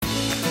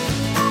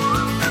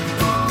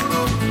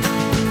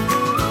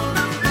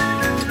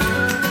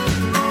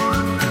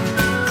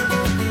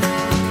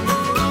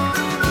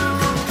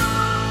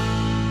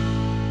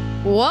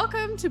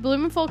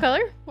Bloom in Full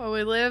Color, where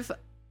we live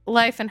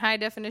life in high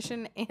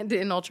definition and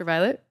in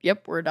ultraviolet.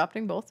 Yep, we're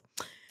adopting both.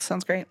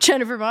 Sounds great.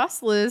 Jennifer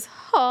Moss, Liz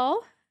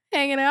Hall,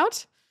 hanging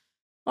out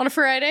on a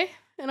Friday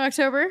in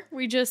October.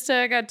 We just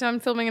got done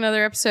filming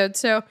another episode.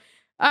 So,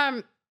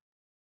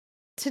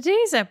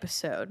 today's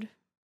episode,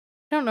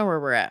 I don't know where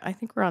we're at. I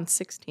think we're on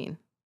 16.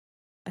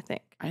 I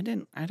think. I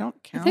don't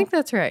count. I think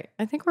that's right.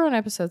 I think we're on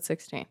episode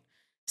 16.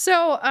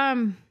 So, how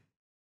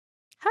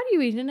do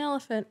you eat an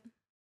elephant?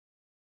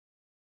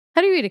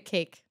 How do you eat a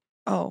cake?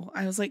 Oh,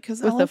 I was like, because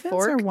With a elephants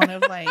fork? are one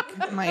of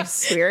like my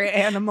spirit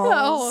animals.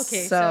 Oh,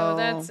 okay. So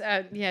that's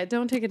yeah.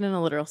 Don't take it in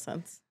a literal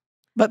sense.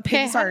 But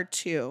pigs Okay, are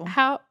too.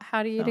 How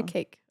do you eat a So.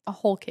 cake? A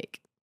whole cake.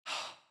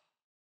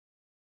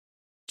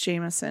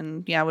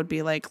 Jameson, would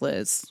be like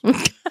Liz.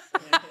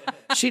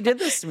 She did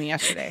this to me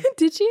yesterday.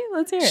 Did she?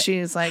 Let's hear it.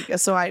 She's like,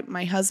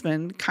 my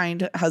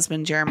kind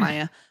husband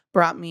Jeremiah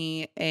brought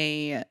me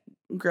a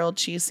grilled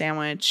cheese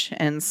sandwich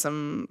and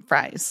some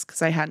fries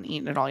because I hadn't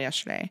eaten it all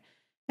yesterday.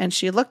 And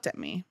she looked at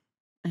me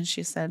and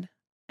she said,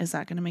 "Is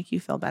that going to make you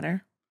feel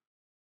better?"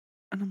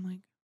 And I'm like,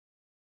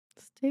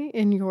 Stay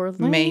in your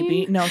lane.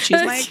 maybe. No,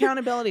 she's my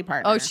accountability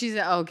partner. Oh, she's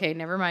okay.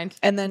 Never mind.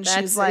 And then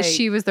she's like,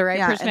 she was the right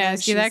person to and then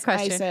ask you that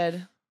question. I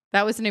said,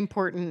 That was an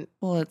important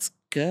 "Well, it's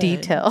good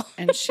detail.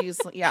 And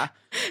she's like, yeah.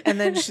 And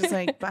then she's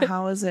like, "But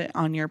how is it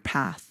on your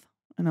path?"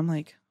 And I'm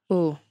like,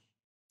 Ooh,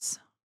 "So."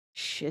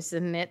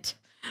 isn't it?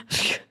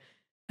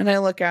 And I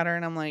look at her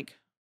and I'm like,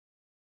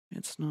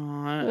 "It's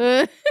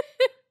not."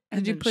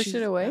 Did you then push she's-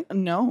 it away?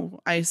 No,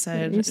 I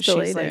said, You still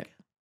she's ate like, it.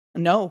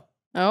 no.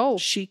 Oh,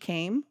 She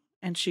came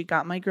and she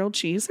got my grilled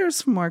cheese. There's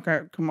some more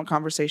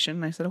conversation.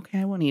 And I said, "Okay,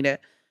 I won't eat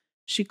it."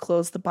 She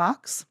closed the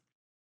box.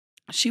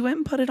 She went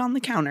and put it on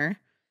the counter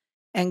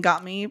and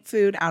got me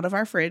food out of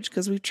our fridge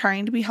because we're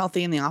trying to be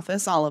healthy in the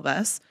office, all of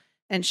us.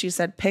 And she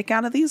said, "Pick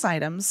out of these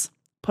items,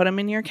 put them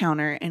in your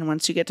counter. And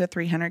once you get to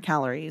 300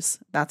 calories,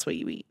 that's what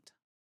you eat."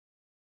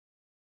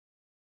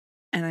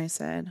 And I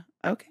said,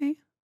 "Okay."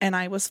 And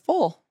I was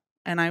full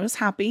and I was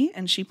happy.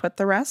 And she put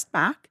the rest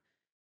back.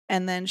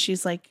 And then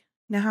she's like,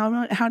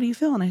 "Now, how do you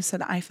feel?" And I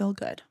said, "I feel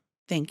good.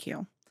 Thank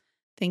you.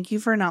 Thank you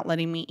for not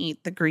letting me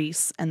eat the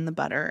grease and the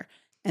butter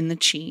and the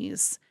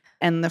cheese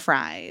and the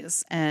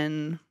fries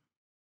and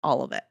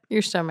all of it."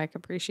 your stomach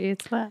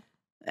appreciates that.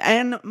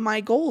 And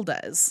my goal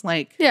does.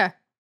 Like, Yeah.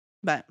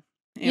 but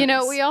You know,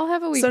 anyways. we all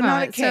have a weak So not a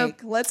moment. So-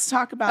 cake. Let's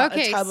talk about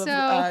Okay, a tub so-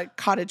 of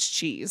cottage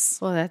cheese.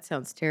 well, that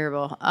sounds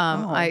terrible.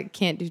 Oh. I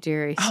can't do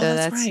dairy, Oh, so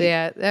that's that's right.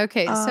 yeah.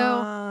 Okay, so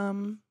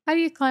how do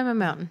you climb a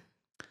mountain?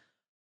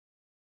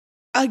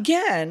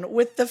 Again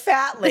with the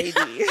fat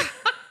lady.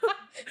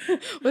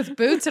 With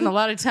boots and a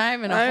lot of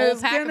time and a I whole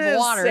was pack of gonna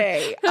water.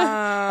 say,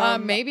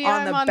 Maybe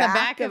I'm on the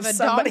back of a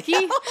somebody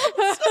donkey.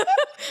 else.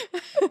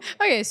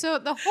 Okay, so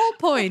the whole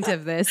point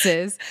of this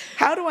is,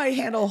 How do I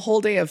handle a whole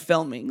day of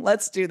filming?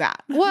 Let's do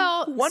that.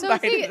 well, One so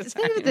bite think, at a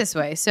think of it time. this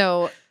way.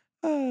 So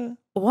Uh,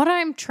 what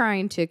I'm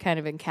trying to kind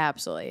of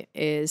encapsulate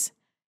is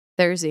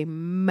there's a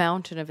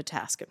mountain of a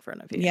task in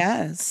front of you.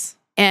 yes.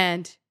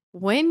 And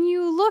when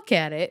you look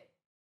at it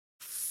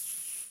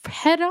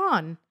head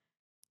on,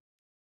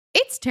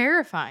 it's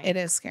terrifying. It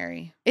is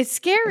scary. It's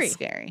scary. It's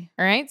scary.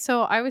 All right.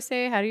 So I would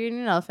say, how do you eat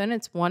an elephant?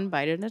 It's one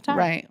bite at a time.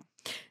 Right.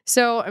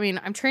 So, I mean,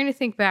 I'm trying to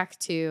think back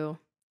to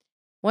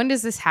when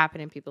does this happen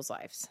in people's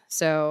lives?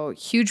 So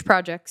huge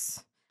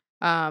projects,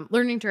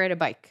 learning to ride a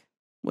bike,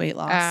 Weight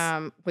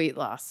loss. weight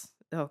loss.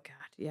 Oh God.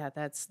 Yeah.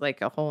 That's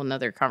like a whole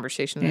nother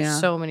conversation. There's Yeah.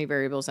 so many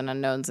variables and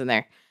unknowns in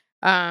there.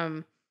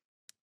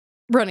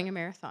 Running a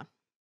marathon,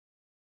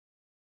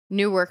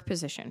 new work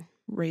position,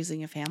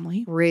 Raising a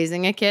family.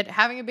 raising a kid,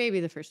 having a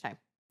baby the first time.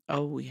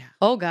 Oh, yeah.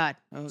 Oh God.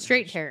 Oh,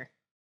 Straight gosh. terror.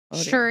 Oh,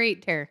 dear.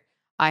 Straight terror.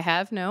 I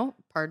have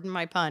pardon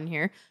my pun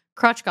here,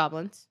 crotch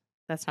goblins.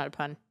 That's not a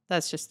pun.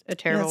 That's just a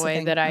terrible That's way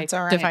okay. that I That's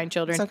all right. define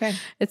children. It's okay.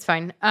 It's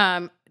fine.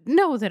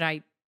 Know that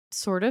I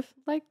sort of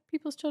like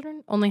people's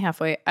children, only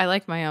halfway. I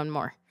like my own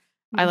more.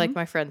 I like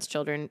my friends'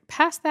 children.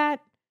 Past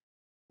that,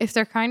 if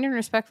they're kind and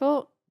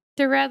respectful,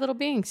 they're rad little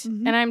beings.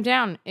 Mhm. And I'm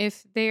down.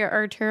 If they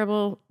are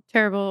terrible,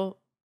 terrible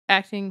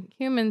acting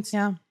humans,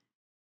 Yeah.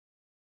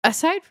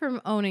 aside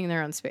from owning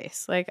their own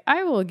space, like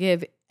I will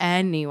give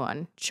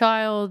anyone,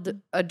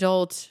 child,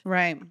 adult,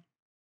 Right.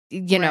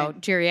 you know,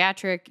 Right.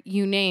 geriatric,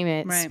 you name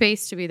it, Right.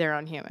 space to be their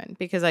own human,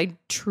 because I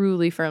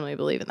truly firmly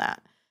believe in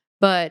that.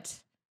 But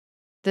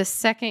the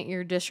second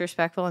you're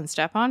disrespectful and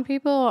step on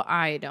people,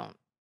 I don't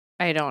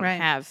Right.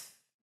 have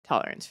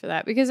tolerance for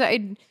that, because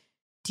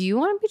do you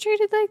want to be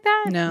treated like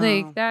that? No.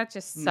 Like that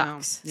just No.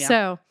 sucks. Yeah.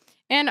 So,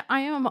 and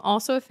I am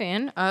also a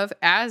fan of,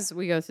 as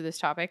we go through this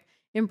topic,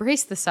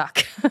 embrace the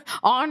suck,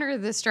 honor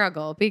the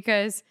struggle,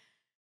 because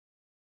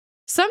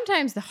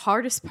sometimes the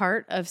hardest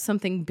part of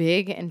something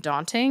big and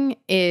daunting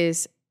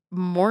is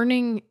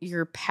mourning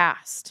your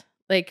past,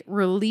 like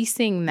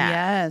releasing that.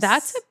 Yes.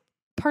 That's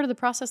a part of the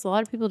process a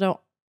lot of people don't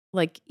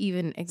like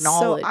even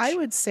acknowledge. So I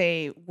would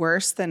say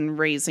worse than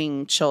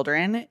raising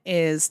children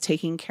is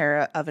taking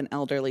care of an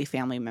elderly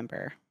family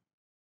member.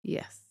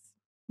 yes.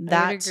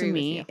 That to agree with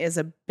me you. is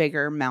a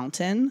bigger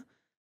mountain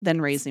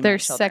than raising Their my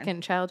children.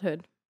 second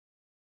childhood.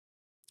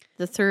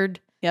 the third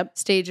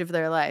stage of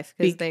their life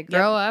because they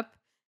grow up,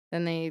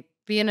 then they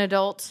be an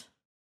adult,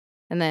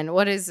 and then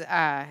what is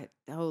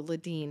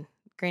Ladine,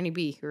 Granny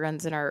B, who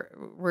works in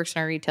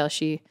our retail.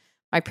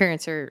 My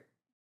parents are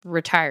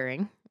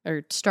retiring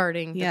or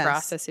starting the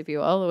process, if you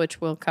will,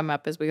 which will come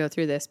up as we go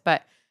through this.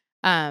 But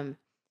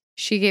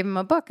she gave him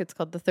a book. It's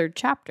called The Third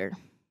Chapter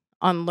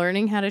on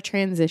learning how to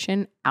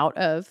transition out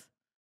of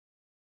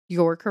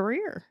your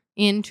career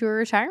into a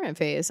retirement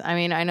phase. I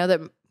mean, I know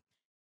that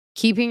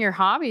keeping your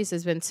hobbies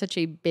has been such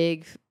a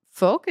big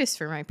focus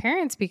for my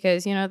parents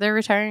because, they're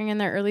retiring in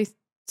their early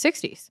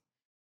 60s.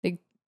 Like,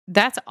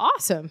 that's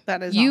awesome.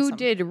 That is You awesome.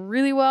 Did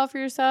really well for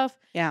yourself.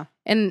 Yeah.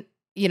 And,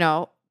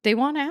 they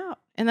want out,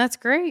 and that's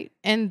great.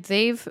 And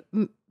they've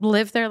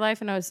lived their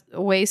life in a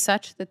way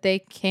such that they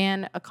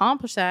can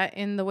accomplish that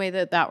in the way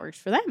that works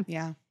for them.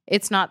 Yeah.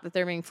 It's not that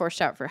they're being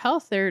forced out for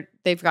health.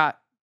 They've got,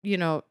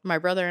 my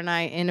brother and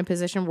I in a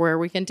position where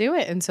we can do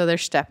it. And so they're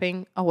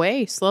stepping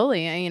away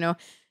slowly. And,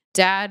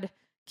 Dad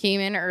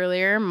came in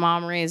earlier.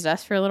 Mom raised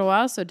us for a little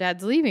while. So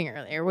Dad's leaving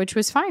earlier, which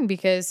was fine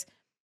because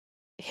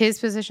his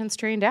position's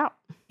trained out.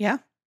 Yeah.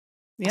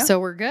 Yeah. So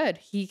we're good.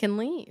 He can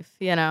leave,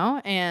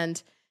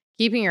 and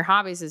keeping your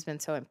hobbies has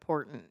been so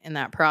important in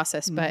that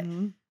process. But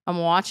I'm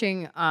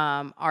watching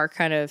our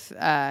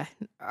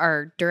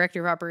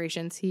director of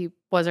operations. He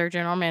was our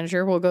general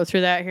manager. We'll go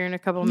through that here in a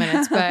couple of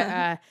minutes.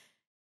 But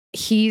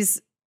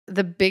he's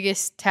the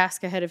biggest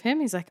task ahead of him.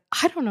 He's like,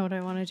 I don't know what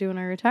I want to do when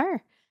I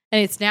retire.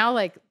 And it's now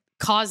like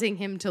causing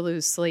him to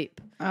lose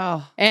sleep.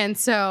 Oh. And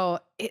so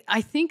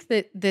I think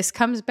that this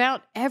comes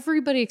about.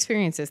 Everybody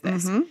experiences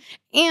this.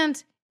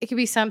 And it could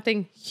be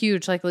something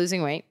huge like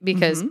losing weight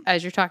because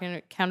as you're talking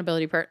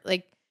accountability part,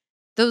 like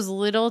those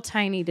little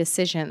tiny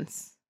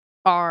decisions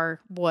are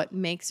what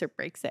makes or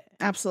breaks it.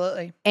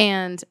 Absolutely.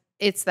 And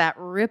it's that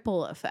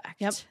ripple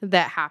effect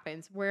that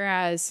happens.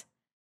 Whereas,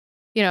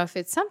 if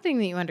it's something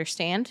that you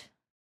understand,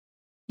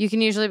 you can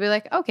usually be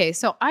like, okay,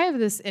 so I have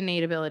this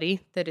innate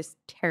ability that is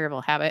a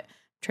terrible habit. I'm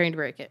trying to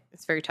break it.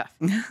 It's very tough.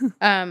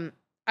 I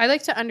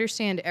like to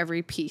understand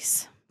every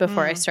piece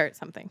before I start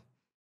something.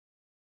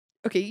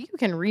 Okay, you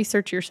can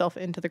research yourself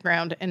into the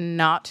ground and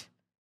not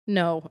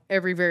know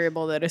every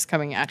variable that is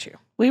coming at you.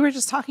 We were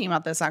just talking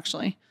about this,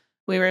 actually.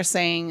 We were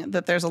saying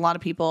that there's a lot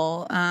of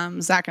people,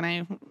 Zach and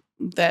I,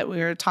 that we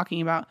were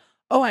talking about,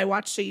 I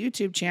watched a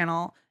YouTube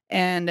channel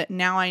and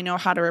now I know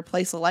how to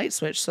replace a light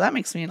switch. So that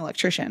makes me an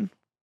electrician.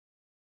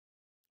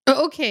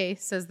 Okay,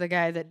 says the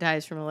guy that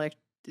dies from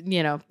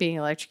being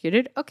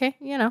electrocuted. Okay,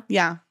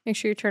 Yeah. Make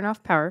sure you turn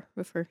off power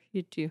before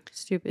you do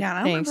stupid things. Yeah,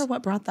 I don't remember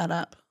what brought that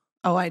up.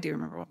 Oh, I do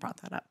remember what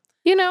brought that up.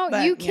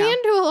 But, you can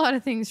do a lot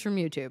of things from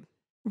YouTube.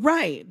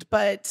 Right,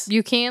 but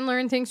you can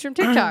learn things from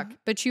TikTok,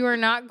 but you are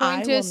not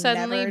going to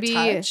suddenly be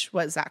touch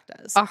what Zach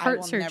does. A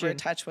heart surgeon. I will never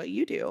touch what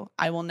you do.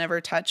 I will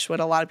never touch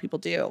what a lot of people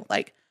do.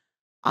 Like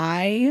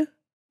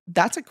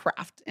that's a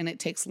craft, and it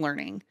takes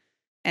learning,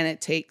 and it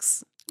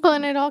takes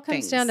and it all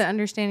comes down to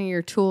understanding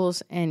your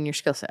tools and your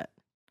skill set.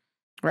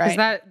 Right.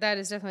 Because that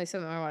is definitely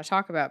something I want to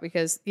talk about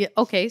because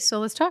so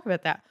let's talk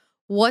about that.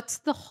 What's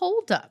the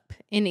holdup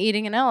in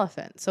eating an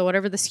elephant? So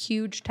whatever this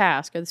huge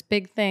task or this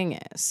big thing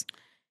is,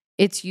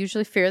 it's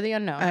usually fear of the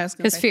unknown.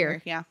 Because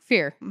fear.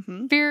 Fear.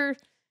 Mm-hmm. Fear.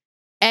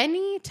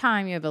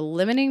 Anytime you have a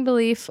limiting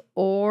belief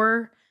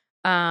or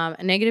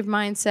a negative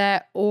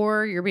mindset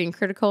or you're being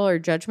critical or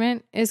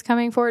judgment is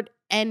coming forward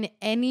in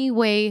any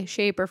way,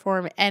 shape, or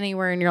form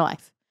anywhere in your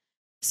life.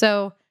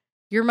 So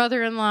your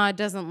mother-in-law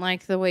doesn't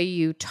like the way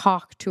you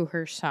talk to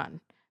her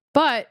son,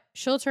 but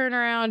she'll turn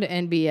around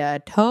and be a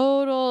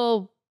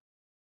total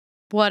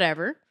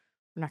whatever.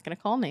 We're not going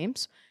to call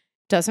names.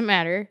 Doesn't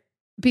matter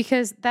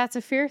because that's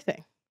a fear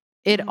thing.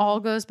 It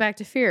all goes back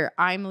to fear.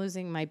 I'm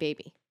losing my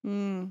baby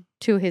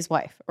to his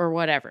wife or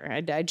whatever.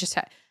 I just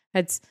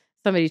had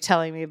somebody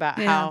telling me about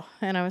how,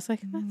 and I was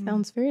like, that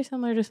sounds very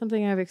similar to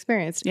something I've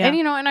experienced. Yeah.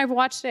 And, and I've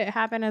watched it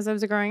happen as I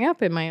was growing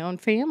up in my own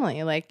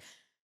family. Like,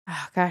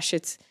 oh gosh,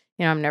 it's,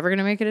 I'm never going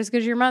to make it as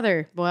good as your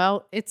mother.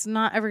 Well, it's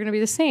not ever going to be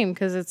the same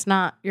because it's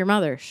not your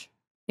mother's,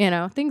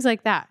 things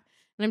like that.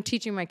 And I'm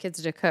teaching my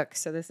kids to cook.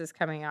 So this is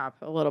coming up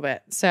a little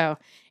bit. So,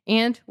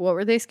 and what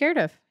were they scared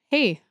of?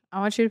 Hey, I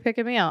want you to pick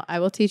a meal. I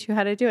will teach you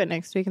how to do it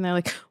next week. And they're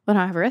like, well, I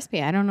don't have a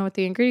recipe. I don't know what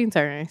the ingredients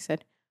are. And I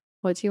said,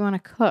 what do you want to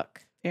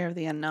cook? Fear of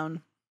the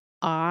unknown.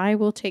 I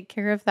will take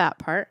care of that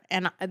part.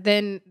 And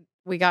then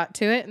we got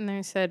to it and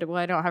they said, well,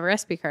 I don't have a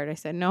recipe card. I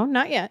said, no,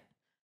 not yet.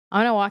 I'm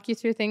going to walk you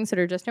through things that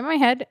are just in my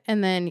head.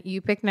 And then you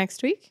pick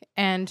next week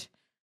and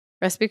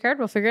recipe card,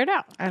 we'll figure it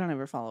out. I don't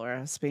ever follow a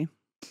recipe.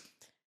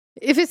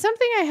 If it's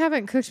something I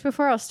haven't cooked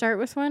before, I'll start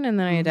with one and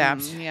then I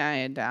adapt. Yeah, I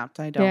adapt.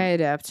 I don't. Yeah, I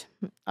adapt.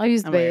 I'll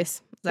use the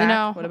base.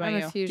 Zach, what about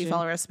you? Do you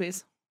follow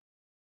recipes?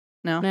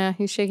 No? No,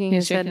 he's shaking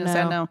his head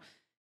no.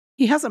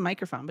 He has a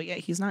microphone, but yet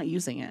he's not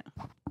using it.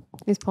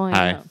 He's pulling it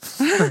out.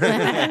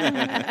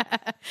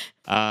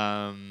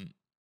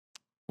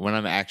 When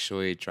I'm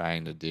actually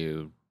trying to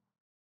do,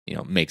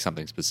 make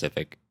something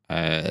specific,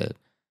 I'm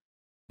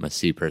a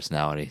C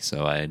personality,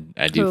 so I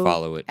do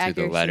follow it to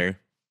the letter.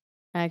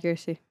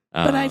 Accuracy.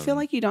 But I feel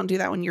like you don't do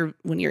that when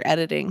you're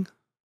editing.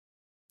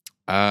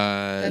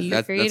 That's the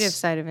That- creative that's,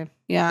 side of him.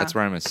 Yeah. that's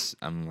where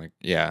I'm like,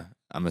 yeah,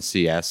 I'm a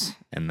CS,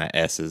 and the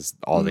S is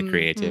all the Mhm,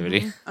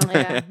 creativity.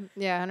 Yeah,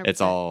 yeah,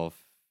 100%.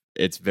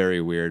 It's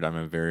very weird. I'm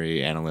a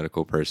very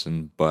analytical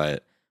person,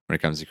 but when it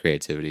comes to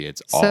creativity,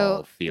 it's all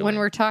So feeling. when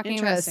we're talking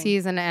about Interesting.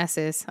 C's and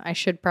S's, I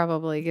should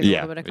probably give a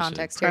Yeah, little bit of we should.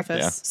 context here.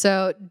 Preface.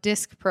 So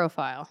disc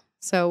profile.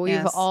 So we've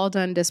Yes. all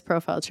done disc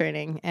profile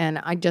training, and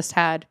I just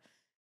had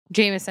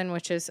Jameson,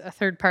 which is a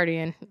third party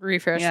in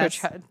Refresh,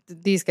 Yes. which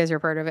these guys are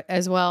part of it,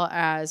 as well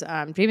as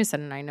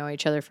Jameson and I know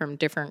each other from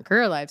different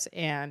career lives,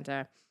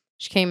 and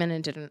she came in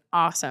and did an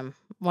awesome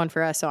one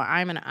for us. So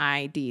I'm an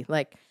ID,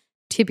 like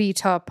tippy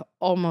top,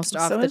 almost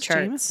off So the is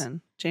charts.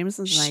 Jameson.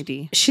 Jameson's an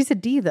ID. She's a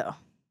D though.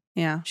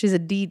 Yeah. She's a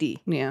DD.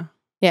 Yeah.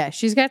 Yeah,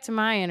 she's got some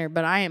I in her,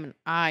 but I am an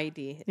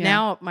ID. Yeah.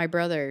 Now my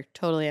brother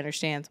totally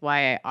understands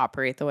why I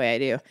operate the way I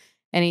do.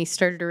 And he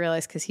started to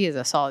realize because he is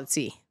a solid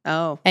C.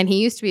 Oh, And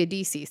he used to be a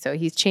DC, so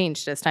he's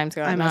changed as time's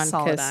gone I'm on. a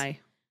solid 'cause I.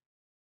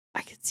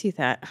 I could see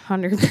that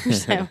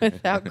 100%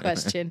 without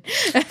question.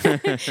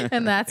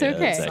 And that's Yeah, okay.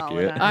 that's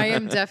Solid accurate. I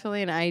am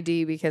definitely an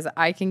ID because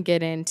I can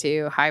get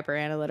into hyper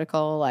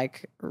analytical,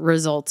 like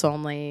results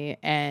only,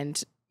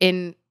 and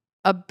in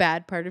a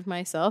bad part of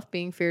myself,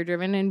 being fear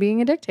driven and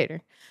being a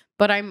dictator.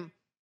 But I'm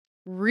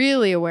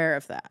really aware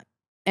of that.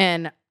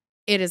 And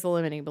it is a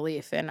limiting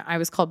belief. And I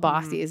was called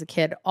bossy as a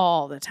kid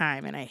all the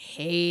time, and I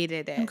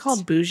hated it. I'm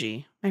called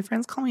bougie. My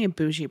friends call me a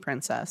bougie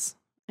princess.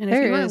 And if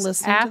There you are is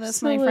listening to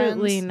this, my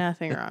absolutely friends,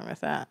 nothing wrong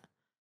with that.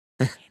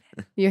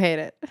 You hate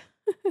it.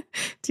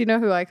 Do you know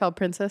who I call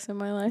princess in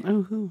my life?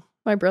 oh, who?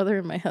 My brother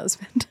and my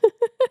husband.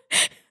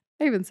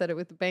 I even said it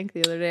with the bank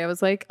the other day. I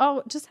was like,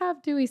 "Oh, just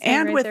have Dewey sign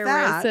And right with there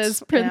that, where it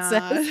says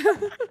princess."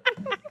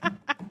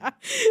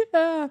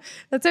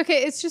 That's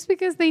okay. It's just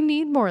because they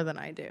need more than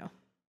I do.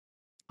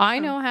 I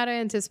know how to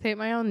anticipate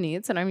my own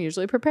needs, and I'm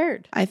usually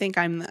prepared. I think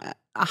I'm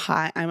a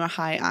high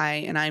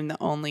I, and I'm the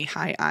only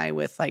high I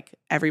with like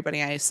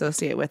everybody I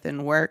associate with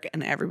in work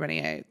and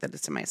everybody that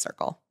is in my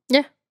circle.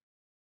 Yeah.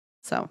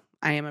 So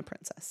I am a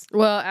princess.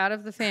 Well, out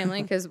of the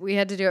family, because we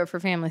had to do it for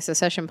family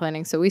succession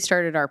planning. So we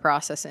started our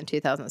process in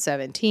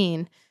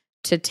 2017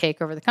 to take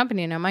over the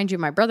company. Now, mind you,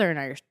 my brother and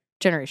I are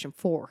generation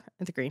 4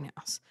 at the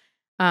greenhouse.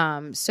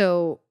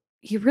 So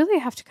you really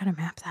have to kind of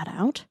map that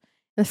out.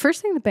 And the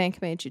first thing the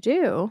bank made you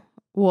do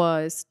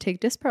was take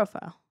disc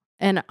profile.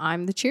 And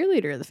I'm the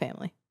cheerleader of the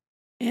family.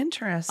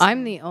 Interesting.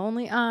 I'm the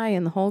only I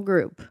in the whole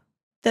group.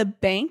 The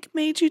bank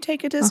made you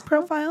take a disc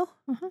profile?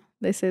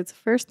 They say it's the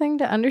first thing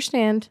to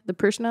understand the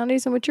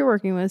personalities in which you're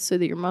working with so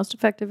that you're most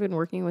effective in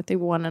working with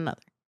one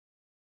another.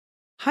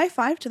 High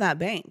five to that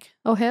bank.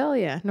 Oh, hell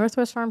yeah.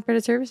 Northwest Farm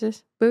Credit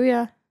Services.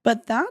 Booyah.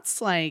 But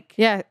that's like,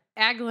 Yeah,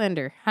 ag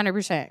lender,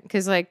 100%.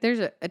 Because like there's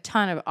a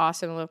ton of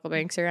awesome local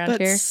banks around but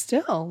here.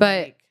 still.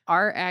 But like,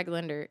 our ag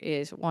lender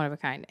is one of a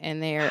kind,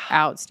 and they are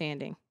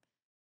outstanding.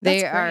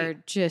 They That's are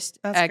great. just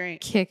That's a great.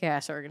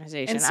 kick-ass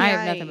organization. and see, I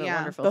have nothing but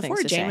wonderful Before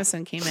things to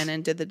Jameson came in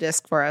and did the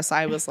disc for us,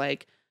 I was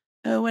like,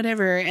 oh,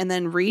 whatever. And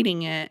then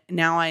reading it,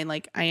 now I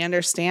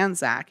understand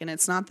Zach. And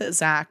it's not that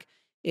Zach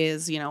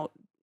is,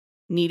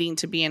 needing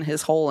to be in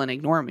his hole and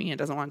ignore me and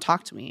doesn't want to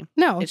talk to me. say.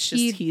 No, It's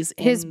just he's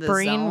in his the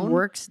brain zone,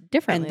 works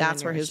differently. and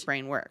that's than where his yours.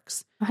 brain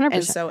works.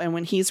 100%. And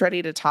when he's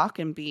ready to talk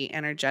and be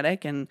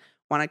energetic and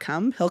want to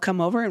come, he'll come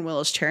over and wheel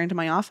his chair into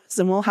my office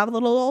and we'll have a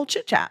little old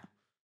chit chat.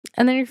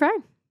 And then you're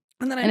fine.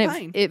 And then And I'm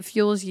fine. it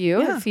fuels you.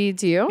 Yeah. It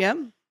feeds you. Yep.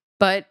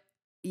 But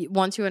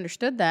once you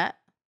understood that,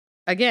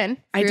 again,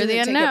 I fear of didn't the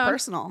take unknown. it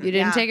personal. You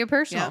didn't take it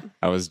personal.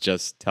 I was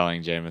just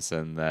telling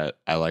Jameson that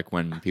I like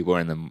when people are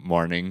in the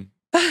morning,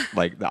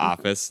 like the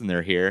office, and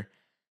they're here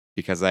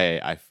because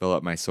I fill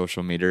up my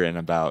social meter in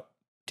about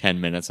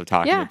 10 minutes of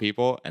talking Yeah. to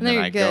people, and Then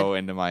then you're I go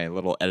into my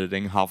little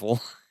editing hovel,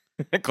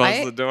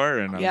 close the door,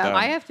 and I'm done.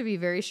 I have to be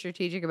very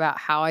strategic about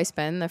how I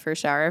spend the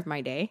first hour of my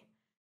day.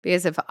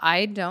 Because if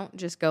I don't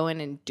just go in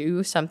and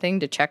do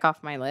something to check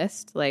off my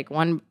list, like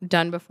one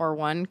done before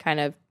one kind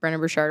of Brennan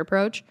Burchard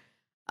approach,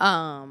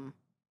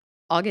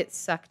 I'll get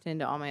sucked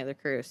into all my other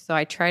crews. So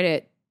I try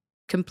to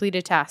complete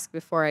a task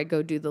before I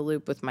go do the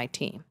loop with my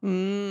team.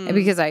 And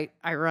because I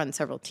run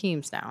several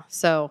teams now.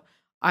 So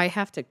I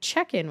have to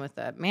check in with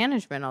the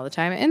management all the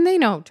time. And they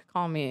know to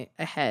call me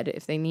ahead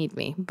if they need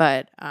me.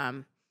 But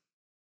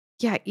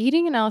yeah,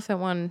 eating an elephant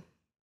one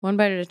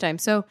bite at a time.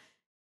 So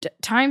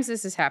times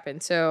this has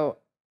happened. So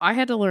I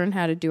had to learn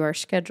how to do our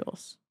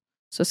schedules.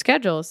 So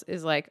schedules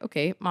is like,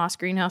 okay, Moss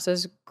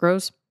Greenhouses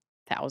grows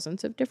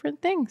thousands of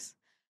different things.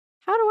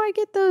 How do I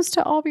get those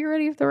to all be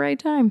ready at the right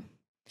time?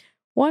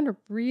 One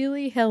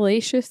really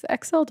hellacious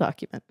Excel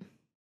document.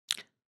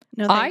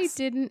 No, I thanks.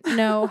 didn't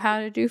know how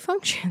to do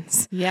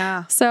functions.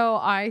 Yeah. So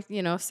I,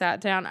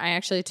 sat down. I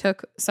actually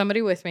took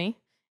somebody with me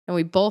and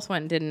we both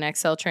went and did an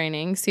Excel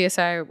training,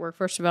 CSI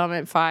Workforce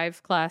Development,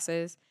 5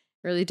 classes,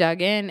 really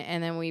dug in.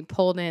 And then we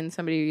pulled in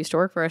somebody who used to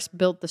work for us,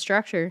 built the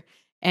structure.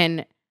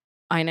 And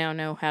I now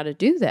know how to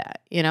do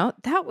that.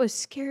 That was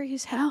scary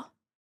as hell.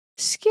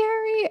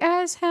 Scary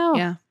as hell.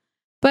 Yeah.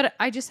 But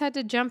I just had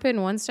to jump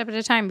in one step at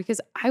a time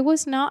because I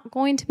was not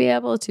going to be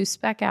able to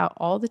spec out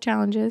all the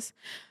challenges.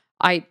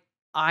 I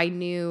I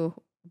knew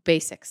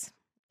basics.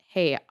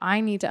 Hey,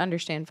 I need to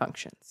understand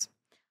functions.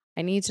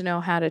 I need to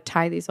know how to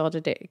tie these all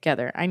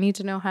together. I need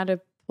to know how to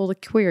pull the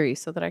query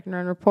so that I can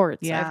run reports.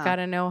 Yeah. I've got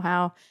to know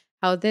how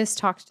this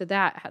talks to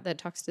that, how that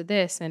talks to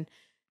this. And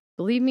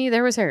believe me,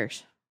 there was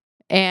errors.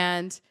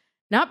 And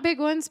not big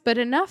ones, but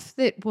enough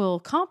that will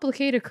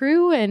complicate a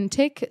crew and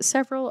take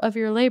several of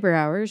your labor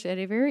hours at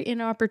a very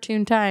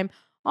inopportune time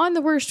on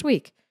the worst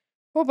week.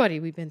 Oh, buddy,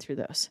 we've been through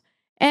those.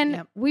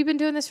 And we've been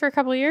doing this for a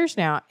couple of years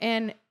now.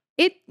 And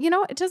it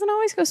doesn't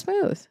always go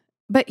smooth.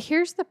 But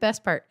here's the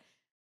best part.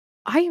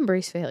 I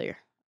embrace failure.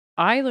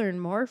 I learn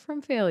more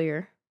from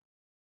failure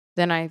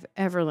than I've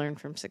ever learned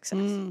from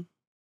success.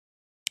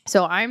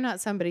 So I'm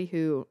not somebody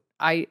who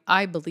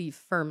I believe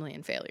firmly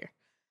in failure.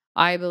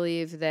 I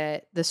believe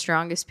that the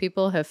strongest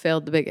people have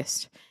failed the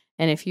biggest.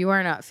 And if you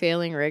are not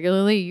failing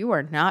regularly, you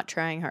are not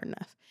trying hard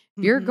enough.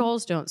 If your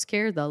goals don't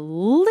scare the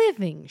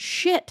living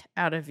shit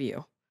out of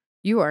you,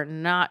 you are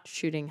not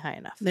shooting high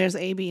enough. There's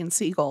A, B, and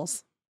C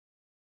goals.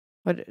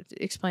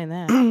 Explain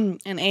that.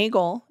 An A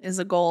goal is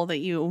a goal that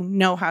you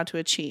know how to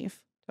achieve.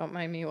 Don't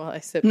mind me while I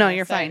sip. No, my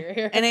you're fine. cider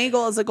here. An A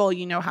goal is a goal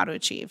you know how to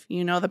achieve.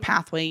 You know the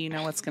pathway. You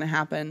know what's going to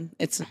happen.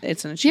 It's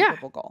an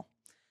achievable goal.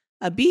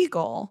 A B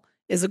goal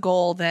is a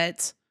goal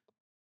that,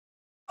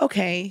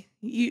 okay,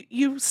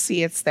 you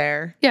see it's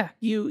there. Yeah.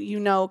 You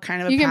know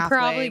kind of a You can pathway.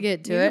 probably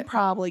get to You it. can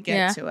probably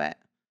get to it.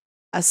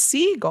 A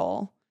C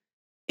goal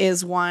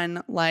is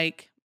one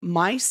like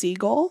my C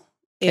goal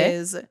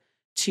is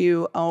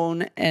to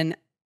own an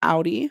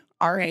Audi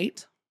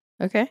R8.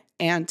 Okay.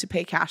 And to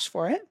pay cash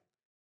for it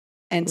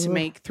and to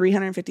make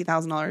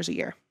 $350,000 a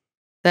year.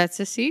 That's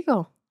a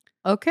seagull.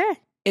 Okay.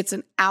 It's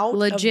an out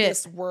Legit. of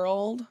this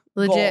world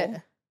Legit.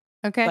 goal,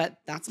 Okay. but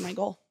that's my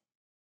goal.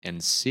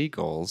 And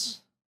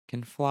seagulls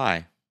can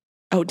fly.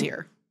 Oh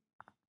dear.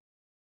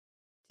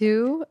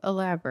 To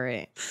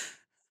elaborate.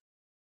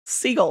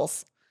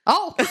 Seagulls.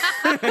 Oh.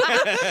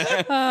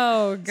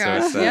 Oh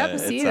gosh. it's a- Yep.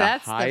 it's See, a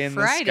that's high the in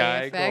the Friday sky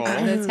effect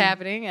goal. that's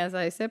happening as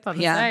I sip on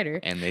the Yeah. cider.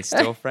 And they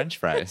still French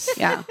fries.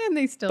 Yeah. And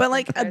they still. But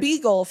like a french B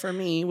goal for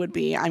me would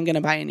be I'm going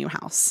to buy a new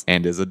house.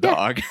 And is a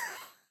dog.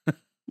 fries.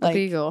 Like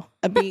Beagle.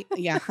 a B.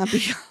 Yeah. A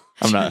B.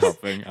 I'm not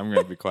helping. I'm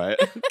going to be quiet.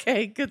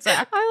 Okay. Good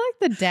Zach. I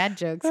like the dad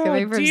jokes Oh,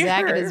 coming from Zach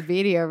and dear. his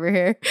beanie over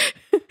here.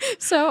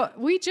 So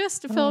we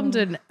just filmed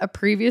a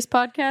previous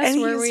podcast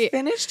And where he's we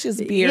finished his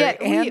beer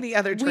and the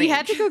other drink. We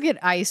had to go get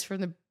ice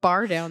from the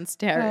bar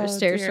downstairs so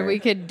dear. we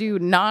could do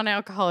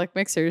non-alcoholic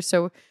mixers.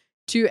 So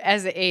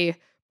as a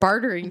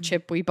bartering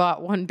chip, we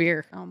bought one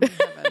beer. Oh my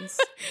heavens.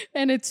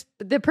 And it's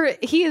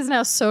he is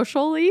now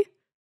socially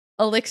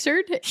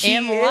elixired and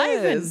He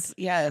livened is.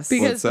 Yes.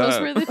 because What's those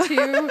up? were the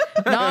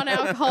two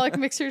non-alcoholic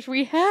mixers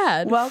we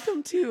had.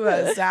 Welcome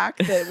to Zach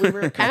that we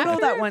were at Kodo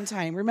After- that one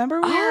time.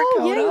 Remember we were at Oh,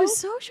 Kodo? yeah, he was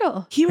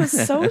social. He was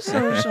so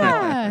social.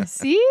 Yeah,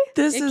 see?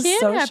 This It is can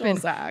social, happen.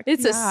 Zach.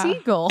 It's Yeah. a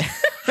seagull.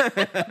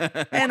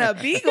 And a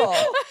beagle.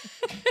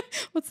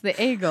 What's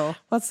the eagle?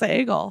 What's the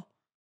eagle?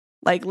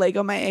 Like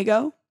Lego my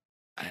ego?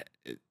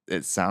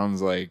 It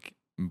sounds like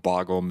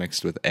boggle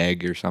mixed with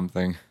egg or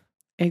something.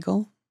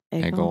 Eagle.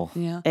 Eggle.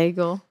 Yeah.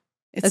 Eagle.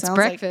 It It's sounds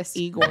breakfast.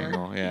 Like Igor.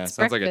 Eggle, yeah, It's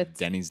sounds like a breakfast.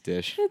 Denny's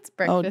dish. It's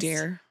breakfast. Oh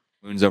dear.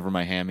 Moon's over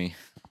my hammy.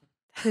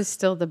 That is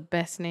still the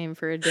best name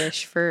for a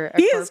dish for a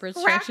He is corporate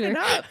cracking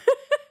structure. up.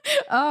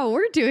 Oh,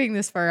 we're doing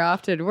this more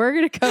often. We're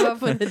gonna come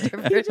up with a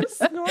different. He just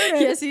snorted.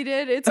 Yes, he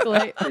did. It's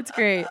great. It's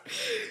great.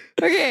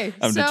 Okay,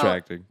 I'm so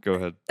detracting. Go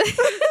ahead.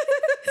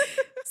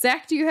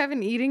 Zach, do you have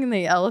an eating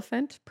the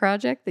elephant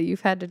project that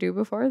you've had to do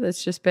before?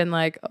 That's just been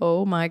like,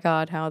 oh my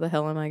god, how the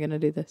hell am I gonna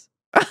do this?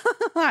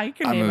 I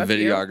can I'm name a few.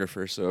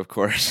 videographer, so of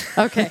course.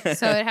 Okay,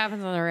 so it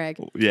happens on the reg.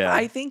 Yeah.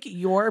 I think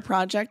your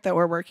project that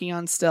we're working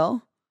on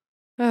still,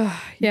 Yeah,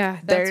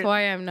 that's There-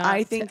 why I'm not.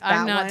 I think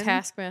I'm that not one-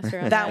 taskmaster.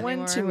 On that one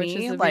anymore, to which is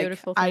me, a like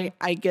beautiful thing.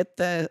 I get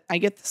the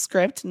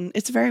script and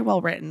it's very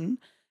well written.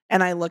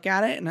 And I look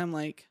at it and I'm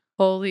like,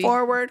 Holy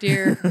forward.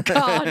 dear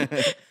God.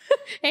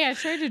 Hey, I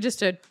tried to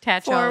just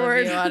attach all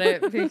Forward. of you on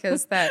it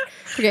because that.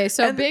 Okay,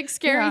 so And- big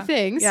scary yeah.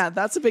 things. Yeah,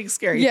 that's a big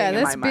scary Yeah, thing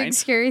in that's my big mind.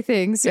 scary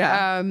things.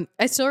 Yeah.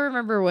 I still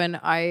remember when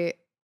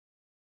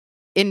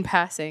in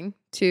passing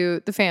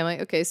to the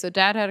family. Okay, so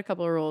dad had a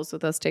couple of rules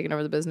with us taking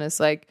over the business.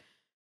 Like,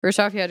 first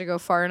off, you had to go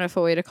far enough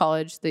away to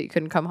college that you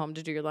couldn't come home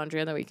to do your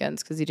laundry on the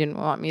weekends because he didn't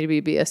want me to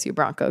be BSU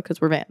Bronco because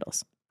we're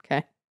vandals.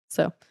 Okay,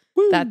 so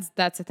Woo.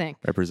 that's a thing.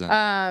 Represent.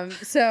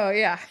 So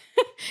yeah,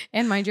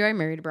 and mind you, I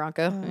married a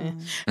Bronco.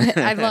 Oh.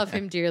 I love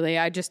him dearly.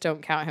 I just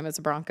don't count him as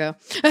a Bronco.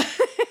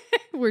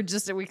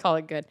 We call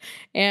it good.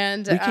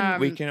 And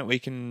we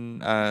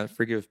can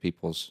forgive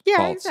people's yeah,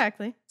 faults.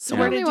 exactly. So Yeah.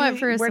 where Only did went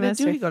for a Dewey, where did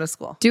semester. Dewey go to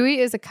school? Dewey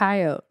is a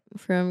coyote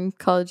from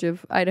College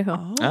of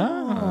Idaho.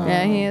 Oh.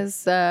 Yeah, he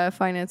has a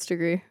finance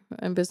degree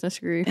and business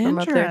degree from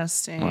up there.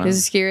 Interesting. Wow. He's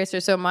a ski racer.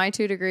 So my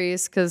 2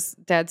 degrees, because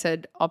dad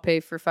said I'll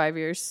pay for 5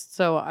 years.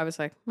 So I was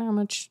like, how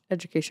much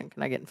education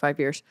can I get in 5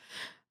 years?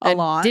 A I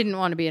lot. didn't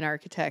want to be an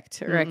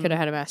architect, or I Mm-mm. could have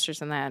had a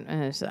master's in that.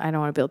 And I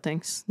don't want to build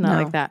things, not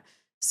No. like that.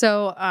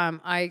 So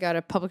I got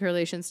a public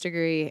relations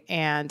degree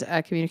and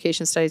a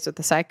communication studies with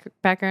a psych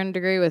background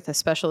degree with a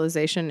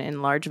specialization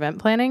in large event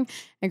planning,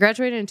 and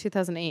graduated in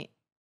 2008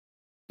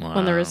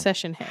 when the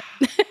recession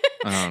hit.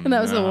 And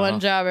that was the one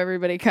job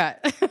everybody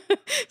cut.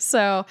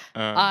 So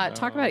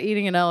talk about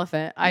eating an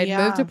elephant. I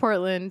had moved to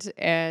Portland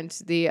and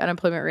the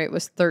unemployment rate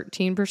was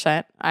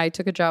 13%. I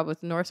took a job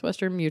with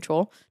Northwestern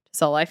Mutual to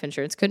sell life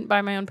insurance. Couldn't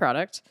buy my own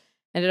product.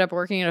 Ended up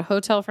working at a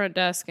hotel front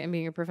desk and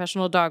being a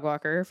professional dog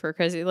walker for a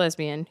crazy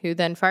lesbian who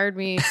then fired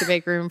me to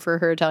make room for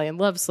her Italian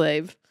love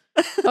slave.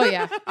 Oh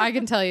yeah, I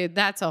can tell you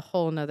that's a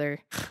whole nother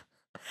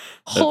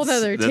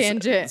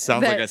tangent.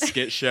 Sounds like a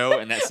skit show,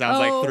 and that sounds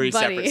like three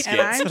separate skits. And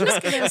I'm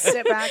just gonna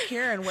sit back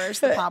here and where's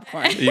the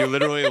popcorn? You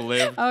literally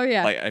live. Oh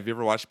yeah. Like, have you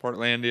ever watched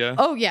Portlandia?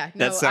 Oh yeah.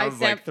 That sounds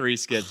like three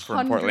skits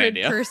from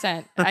Portlandia.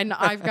 100%.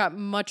 I've got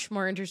much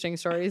more interesting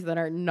stories that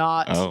are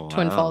not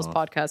Twin Falls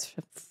podcast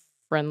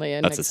friendly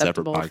and that's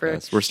acceptable. A separate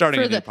podcast. We're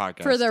starting a new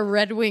podcast for the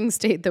Red Wing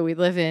state that we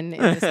live in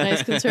this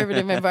nice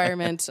conservative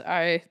environment.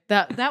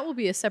 That will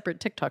be a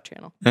separate TikTok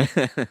channel.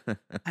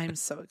 I'm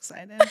so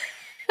excited.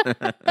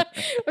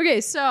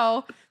 Okay,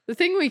 so the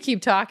thing we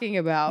keep talking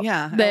about,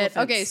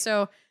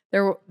 so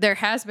there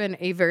has been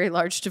a very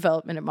large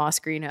development at Moss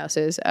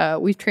Greenhouses.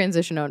 We've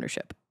transitioned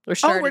ownership. We're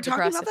talking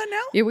about that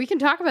now? Yeah, we can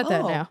talk about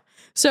that now.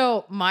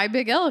 So my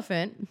big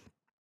elephant,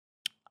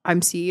 I'm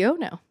CEO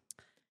now.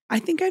 I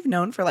think I've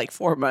known for like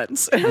 4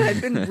 months. I've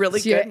been really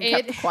good and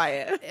kept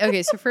quiet.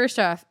 Okay, so first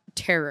off,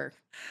 terror.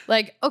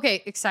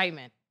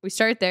 Excitement. We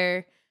start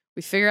there.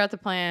 We figure out the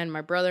plan.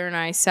 My brother and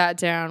I sat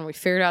down. We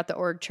figured out the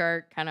org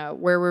chart, kind of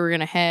where we were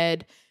going to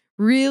head.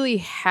 Really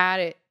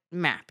had it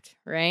mapped,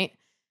 right?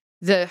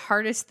 The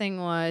hardest thing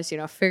was,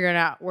 figuring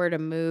out where to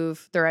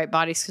move the right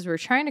bodies because we're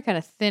trying to kind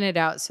of thin it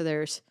out so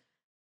there's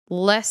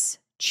less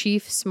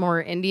chiefs,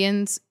 more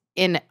Indians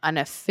in an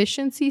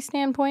efficiency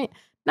standpoint.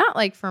 Not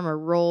like from a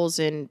roles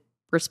and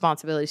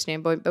responsibility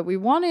standpoint, but we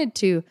wanted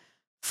to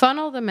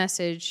funnel the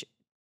message,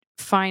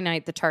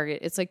 finite the target.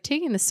 It's like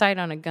taking the sight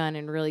on a gun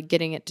and really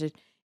getting it to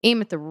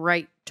aim at the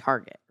right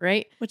target,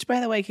 right? Which,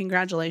 by the way,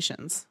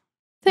 congratulations.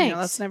 Thanks.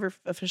 That's never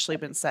officially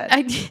been said.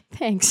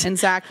 Thanks. And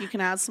Zach, you can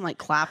add some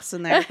claps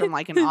in there from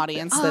an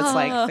audience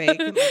that's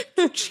fake.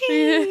 And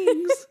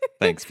cheese.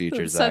 Thanks,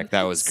 future Zach.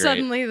 That was great.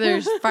 Suddenly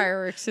there's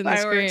fireworks in the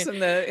screen.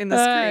 in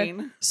the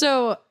screen.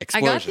 So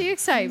Explosion. I got the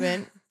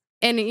excitement.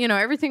 And,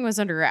 everything was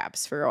under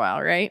wraps for a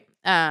while, right?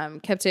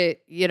 Kept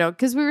it,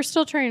 because we were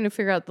still trying to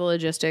figure out the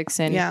logistics.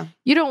 And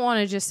you don't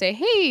want to just say,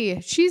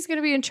 hey, she's going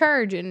to be in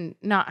charge and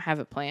not have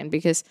a plan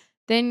because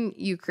then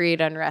you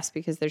create unrest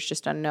because there's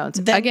just unknowns.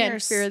 Then again,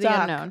 fear of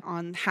the unknown.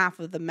 On half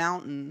of the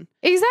mountain.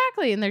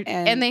 Exactly.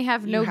 And they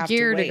have no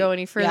gear to go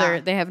any further.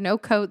 Yeah. They have no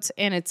coats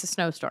and it's a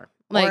snowstorm.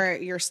 Or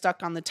you're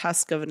stuck on the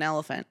tusk of an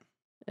elephant.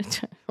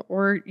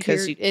 Or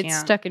it's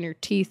stuck in your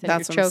teeth and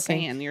that's you're choking.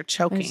 What I'm saying. You're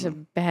choking. There's a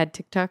bad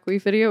TikTok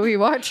video we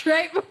watched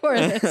right before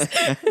this.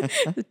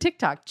 The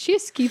TikTok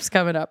just keeps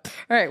coming up.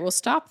 All right, we'll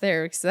stop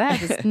there because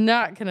that is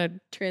not going to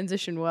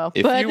transition well.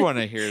 If you want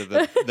to hear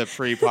the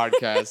free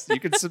podcast, you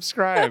can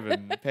subscribe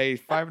and pay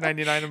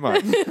 $5.99 a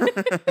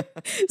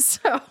month.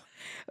 So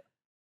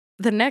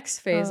the next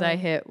phase I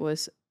hit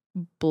was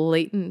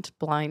blatant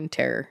blind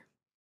terror.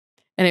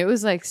 And it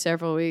was like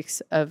several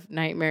weeks of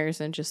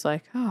nightmares and just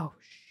like, oh,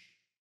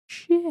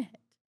 shit.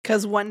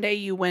 Because one day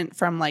you went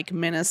from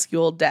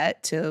minuscule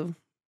debt to.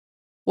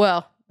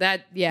 Well,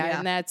 and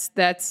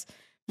that's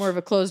more of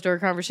a closed door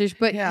conversation.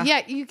 But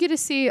you get to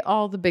see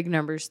all the big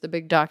numbers, the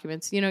big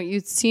documents.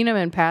 You'd seen them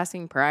in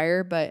passing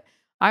prior, but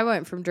I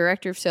went from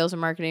director of sales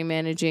and marketing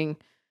managing,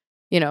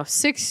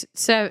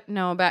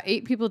 about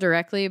 8 people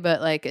directly,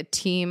 but a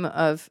team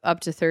of up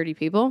to 30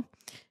 people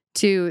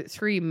to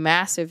 3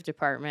 massive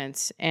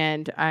departments.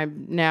 And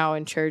I'm now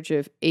in charge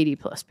of 80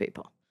 plus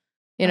people.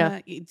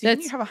 Didn't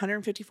you have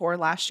 154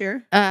 last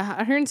year?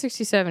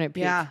 167 at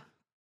peak. Yeah.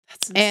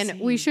 That's insane. And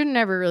we should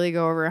never really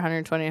go over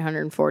 120,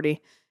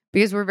 140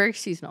 because we're very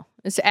seasonal.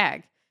 It's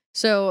ag.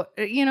 So,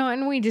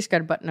 and we just got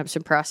to button up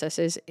some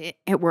processes.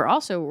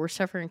 We're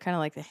suffering kind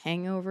of the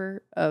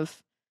hangover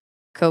of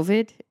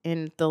COVID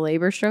and the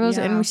labor struggles.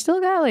 Yeah. And we still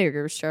got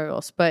labor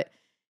struggles, but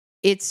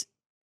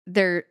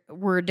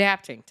we're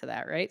adapting to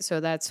that, right?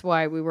 So that's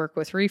why we work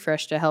with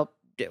Refresh to help.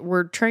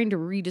 We're trying to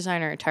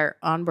redesign our entire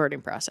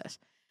onboarding process.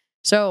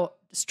 So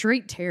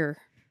straight terror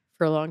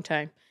for a long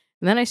time.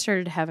 And then I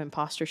started to have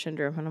imposter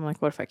syndrome. And I'm like,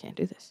 what if I can't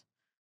do this?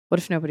 What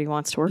if nobody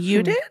wants to work You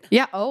for me? did?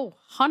 Yeah. Oh,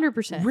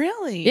 100%.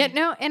 Really? Yeah.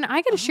 No. And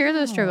I got to share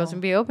those struggles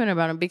and be open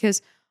about them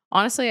because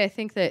honestly, I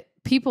think that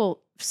people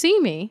see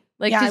me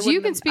because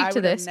you can speak to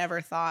this. I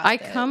never thought. I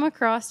come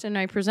across and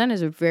I present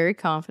as a very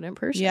confident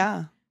person.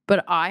 Yeah.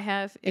 But I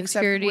have Except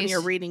insecurities. when you're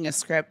reading a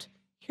script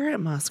here at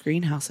Moss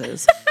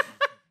Greenhouses.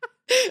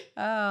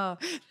 Oh,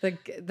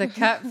 the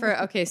cut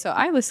for okay. So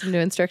I listen to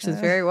instructions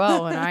very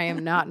well when I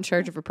am not in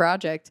charge of a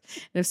project.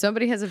 And if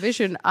somebody has a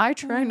vision, I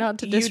try not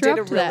to disrupt that.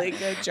 You did a really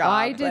good job.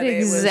 I did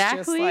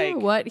exactly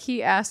what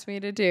he asked me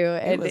to do.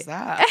 And it was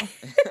that.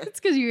 It's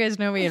because you guys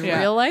know me in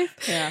real life.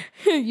 Yeah,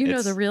 you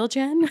know the real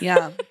Jen.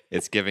 Yeah.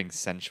 It's giving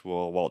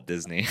sensual Walt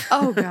Disney.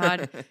 Oh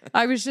God.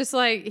 I was just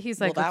like, he's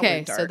Well, like, that okay,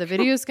 went so dark. the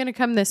video's going to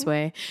come this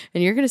way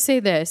and you're going to say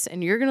this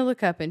and you're going to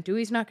look up and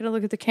Dewey's not going to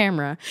look at the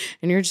camera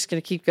and you're just going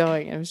to keep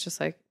going. And it was just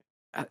like,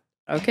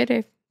 okay,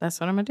 Dave, that's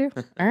what I'm going to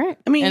do. All right.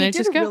 I mean, and he I did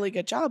just a go. really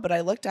good job, but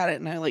I looked at it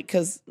and I like,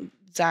 because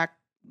Zach,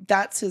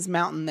 that's his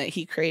mountain that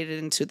he created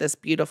into this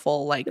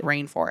beautiful like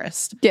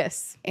rainforest.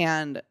 Yes.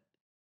 And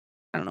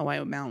I don't know why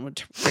a mountain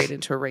would create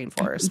into a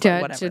rainforest, but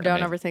Yeah, whatever. so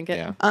don't I mean, overthink it.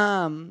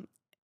 yeah.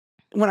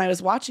 When I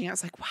was watching, I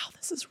was like, wow,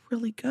 this is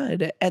really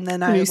good. And then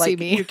You I see like,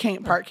 me.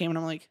 your part came and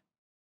I'm like,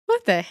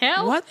 What the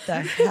hell? what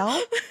the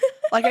hell?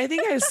 Like, I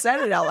think I said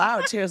it out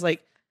loud too. I was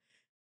like,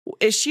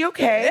 is she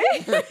okay?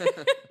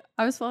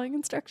 I was following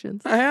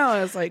instructions. I know.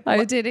 I was like, I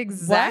what? did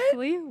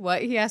exactly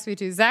what he asked me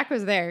to. Zach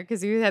was there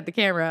because he had the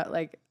camera.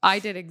 Like, I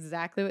did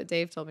exactly what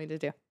Dave told me to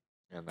do.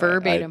 And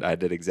Verbatim. I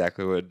did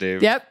exactly what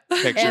Dave Yep.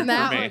 pictured And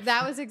for me.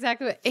 that was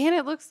exactly what, and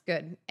it looks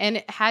good.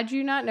 And had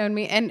you not known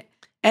me, and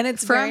And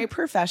it's From- very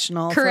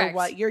professional Correct. for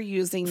what you're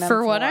using them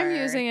for what I'm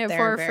using it They're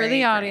for very the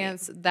great.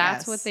 audience,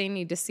 that's Yes. what they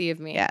need to see of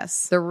me.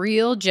 Yes. The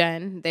real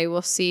Jen, they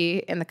will see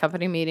in the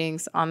company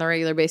meetings on the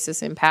regular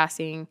basis in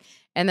passing,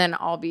 and then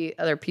I'll be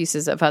other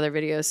pieces of other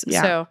videos.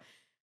 Yeah. So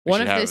We one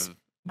should of have, this,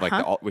 like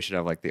huh? we should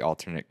have like the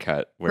alternate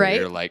cut where Right?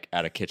 you're like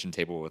at a kitchen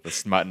table with a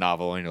smut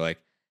novel and you're like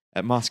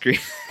at Moss Green.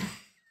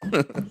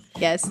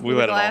 yes, We with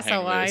let a it all glass hang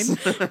of wine,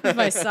 loose. with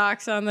my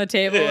socks on the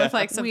table, Yeah. with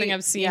like something We-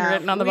 I've seen yeah,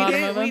 written on the we bottom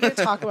did, of them. We did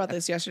talk about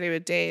this yesterday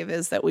with Dave,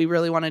 is that we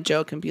really want to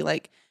joke and be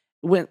like,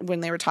 when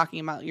they were talking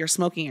about your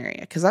smoking area,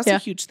 because that's Yeah. a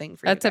huge thing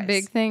for That's you a guys.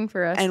 big thing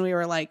for us. And we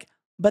were like,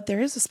 but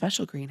there is a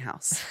special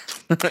greenhouse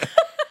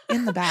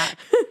in the back.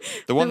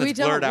 The one That we that's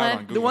blurred don't out let-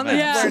 on Google The one that's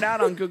Yeah. blurred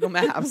out on Google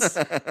Maps.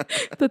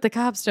 that the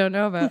cops don't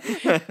know about.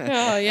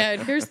 Oh yeah,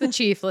 and here's the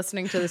chief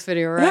listening to this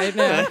video right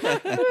now.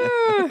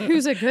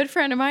 Who's a good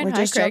friend of mine. We're Hi,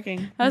 just Craig.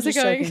 joking. How's We're it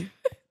just going?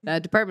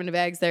 joking. Department of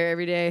Ag's there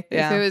every day.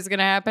 Yeah. If it was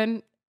gonna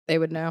happen, they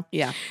would know.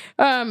 Yeah.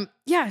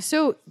 Yeah.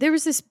 So there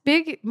was this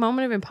big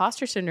moment of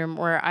imposter syndrome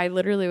where I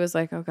literally was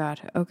like, oh God,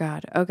 oh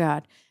God, oh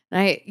God. And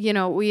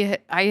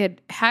I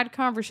had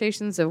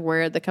conversations of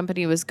where the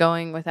company was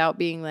going without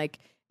being like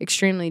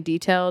extremely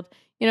detailed.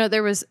 You know,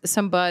 there was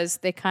some buzz.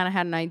 They kind of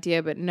had an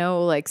idea, but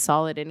no like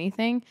solid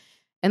anything.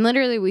 And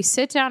literally we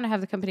sit down to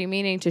have the company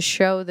meeting to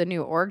show the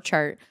new org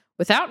chart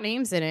without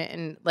names in it.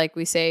 And like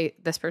we say,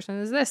 this person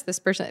is this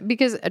person,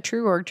 because a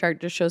true org chart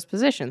just shows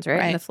positions, right? In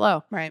Right. the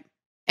flow. Right.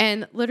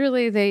 And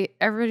literally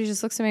everybody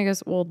just looks at me and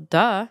goes, well,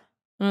 duh.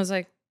 And I was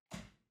like,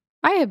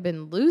 I have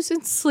been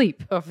losing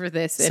sleep over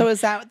this. So And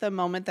is that the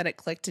moment that it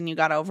clicked and you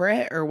got over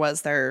it, or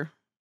was there?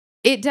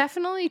 it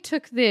definitely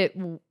took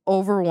the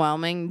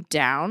overwhelming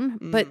down.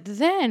 Mm. But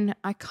then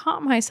I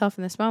caught myself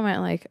in this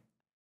moment, like,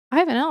 I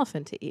have an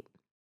elephant to eat.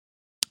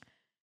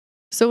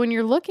 So when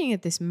you're looking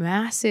at this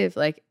massive,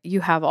 like you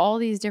have all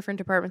these different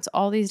departments,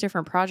 all these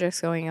different projects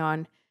going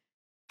on,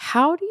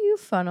 how do you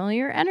funnel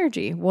your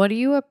energy? What do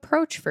you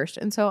approach first?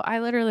 And so I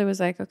literally was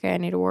like, okay, I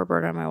need a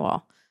warboard on my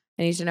wall.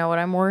 I need to know what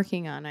I'm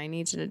working on. I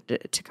need to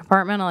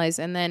compartmentalize,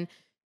 and then,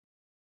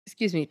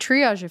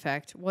 triage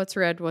effect. What's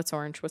red? What's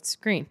orange? What's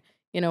green?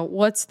 You know,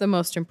 what's the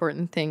most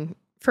important thing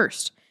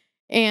first?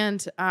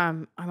 And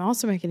I'm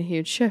also making a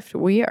huge shift.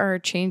 We are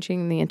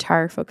changing the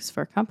entire focus of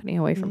our company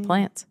away from Mm.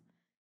 plants.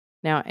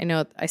 Now, I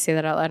know I say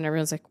that out loud and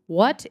everyone's like,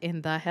 what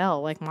in the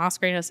hell? Like Moss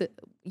Greenhouse?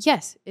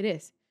 Yes, it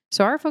is.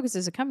 So our focus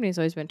as a company has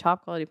always been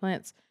top quality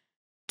plants,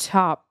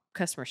 top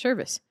customer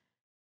service.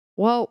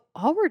 Well,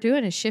 all we're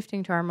doing is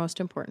shifting to our most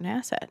important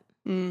asset,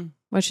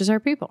 which is our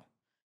people.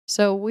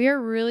 So we are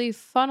really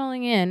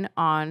funneling in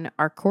on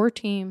our core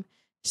team,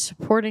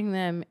 supporting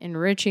them,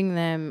 enriching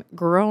them,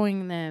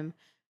 growing them,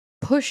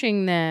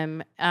 pushing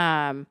them,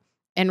 and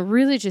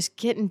really just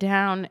getting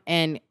down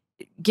and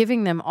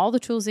giving them all the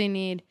tools they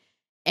need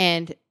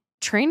and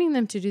training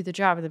them to do the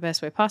job in the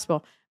best way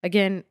possible.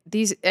 Again,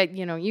 these,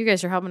 you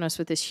guys are helping us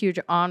with this huge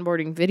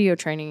onboarding video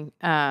training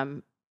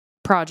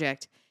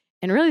project.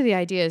 And really the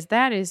idea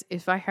is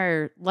if I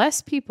hire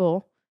less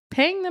people,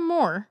 paying them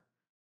more,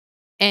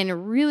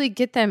 and really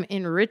get them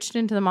enriched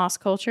into the Moss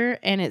culture,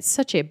 and it's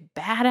such a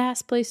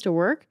badass place to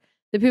work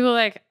that people are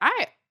like,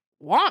 I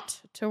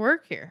want to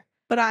work here.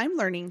 But I'm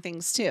learning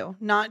things too,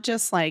 not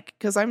just like,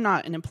 because I'm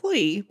not an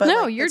employee, but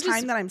No, like you're the time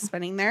just- that I'm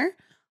spending there,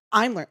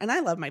 I'm learning, and I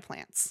love my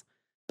plants,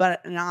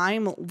 but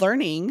I'm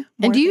learning.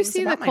 And do you things see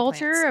the about my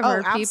culture plants. of our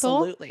people?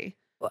 Absolutely.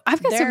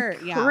 I've got They're-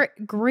 some yeah.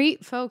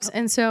 great folks.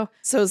 And so,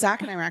 So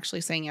Zach and I were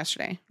actually saying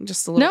yesterday,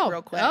 just a little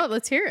real quick. Oh,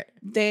 let's hear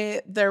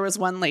it. There was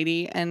one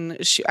lady, and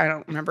I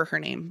don't remember her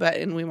name,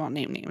 and we won't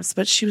name names,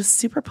 but she was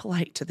super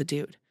polite to the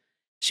dude.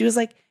 She was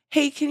like,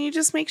 hey, can you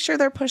just make sure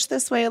they're pushed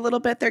this way a little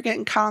bit? They're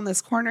getting caught on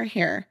this corner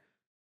here.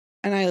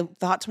 And I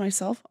thought to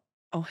myself,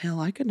 oh,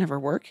 hell, I could never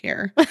work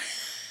here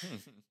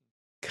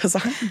because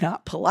I'm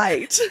not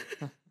polite.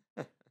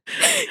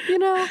 You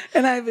know,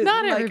 And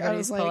not I everybody's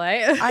was like,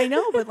 polite. I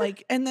know, but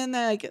like, and then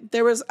like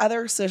there was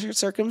other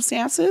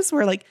circumstances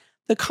where like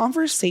the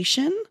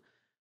conversation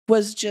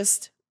was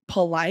just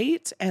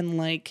polite and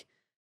like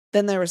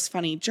then there was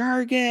funny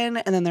jargon,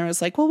 and then there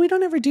was like, well, we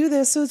don't ever do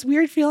this, so it's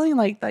weird feeling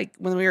like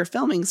when we were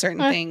filming certain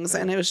things,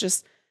 and it was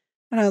just,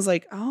 and I was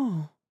like,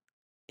 oh,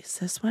 is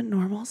this what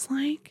normal's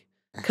like?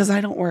 Because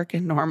I don't work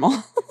in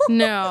normal.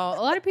 No,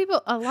 a lot of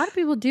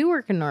people do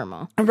work in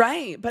normal.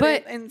 Right.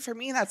 But and for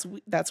me,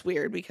 that's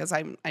weird because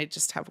I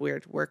just have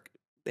weird work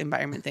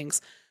environment things,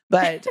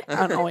 but I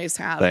don't always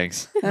have.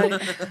 Thanks.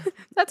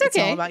 That's It's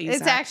all okay. about you, It's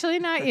Zach. actually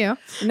not you.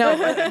 No,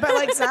 but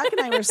like Zach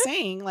and I were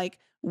saying, like,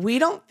 we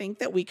don't think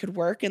that we could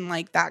work in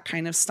like that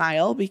kind of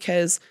style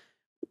because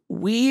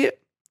we're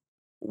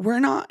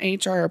not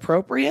HR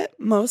appropriate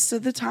most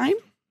of the time.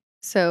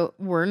 So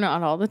we're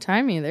not all the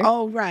time either.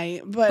 Oh,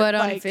 right. But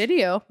on like,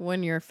 video,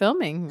 when you're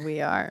filming, we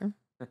are.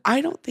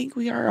 I don't think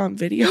we are on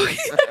video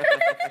either.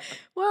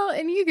 Well,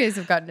 and you guys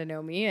have gotten to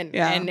know me, and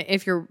Yeah. and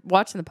if you're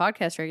watching the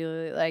podcast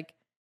regularly, like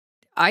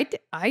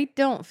I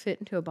don't fit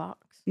into a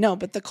box. No,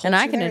 but the culture And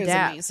I can there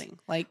adapt. is amazing.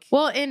 Like,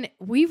 Well, and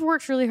we've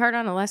worked really hard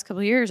on it the last couple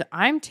of years.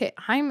 I'm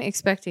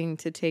expecting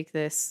to take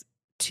this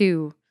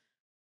to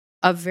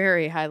a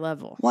very high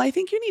level well, I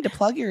think you need to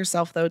plug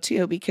yourself though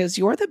too, because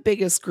you're the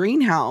biggest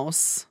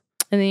greenhouse.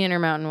 in the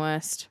Intermountain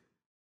West.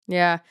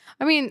 Yeah,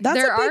 I mean That's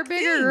there a are big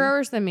bigger thing.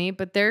 growers than me,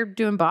 but they're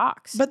doing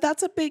box. But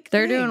that's a big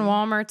They're thing. doing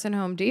Walmarts and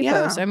Home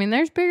Depots. Yeah. I mean,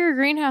 there's bigger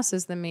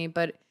greenhouses than me,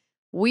 but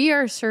we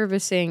are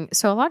servicing.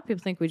 So a lot of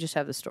people think we just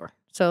have the store.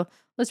 So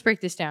let's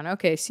break this down.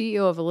 Okay,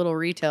 CEO of a little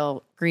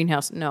retail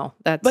greenhouse. No,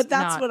 that's But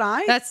that's not, what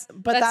I that's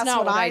that's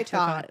not what I took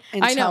on. thought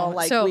until I know.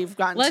 like So we've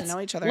gotten to let's- know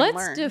each other and Let's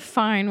learn.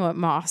 define what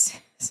Moss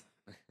is.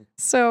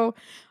 So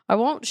I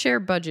won't share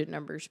budget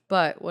numbers,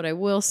 but what I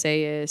will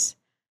say is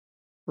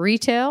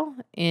retail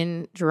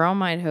in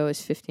Jerome, Idaho is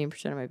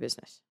 15% of my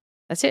business.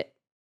 That's it.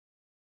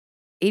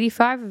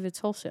 85 of it's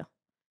wholesale.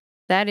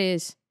 That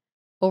is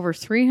over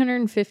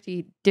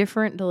 350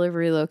 different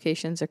delivery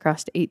locations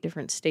across 8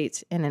 different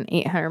states in an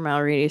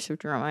 800-mile radius of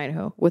Jerome,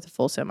 Idaho with a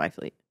full semi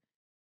fleet.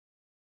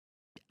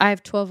 I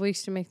have 12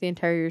 weeks to make the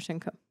entire year's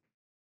income.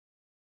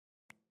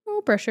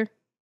 No pressure.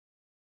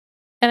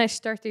 And I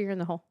start the year in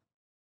the hole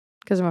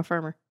because I'm a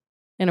farmer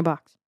in a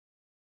box.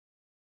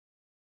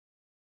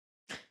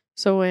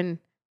 So when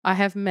I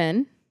have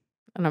men,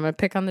 and I'm going to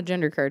pick on the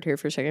gender card here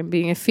for a second,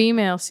 being a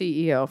female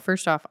CEO,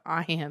 first off,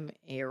 I am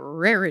a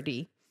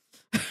rarity.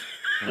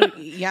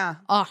 Yeah.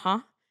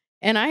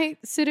 And I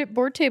sit at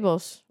board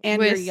tables.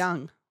 And you're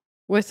young.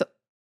 With,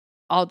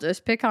 I'll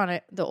just pick on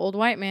it, the old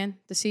white man,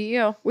 the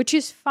CEO, which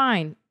is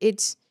fine.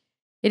 It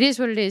is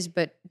what it is,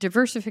 but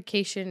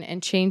diversification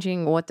and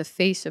changing what the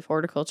face of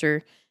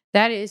horticulture,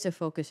 that is a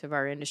focus of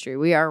our industry.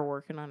 We are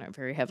working on it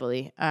very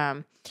heavily,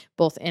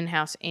 both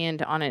in-house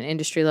and on an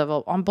industry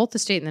level, on both the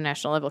state and the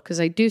national level, because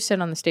I do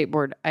sit on the state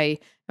board. I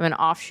am an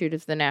offshoot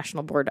of the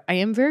national board. I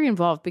am very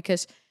involved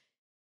because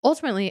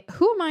ultimately,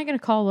 who am I going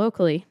to call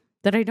locally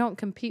that I don't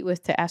compete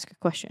with to ask a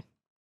question?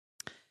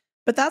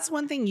 But that's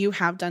one thing you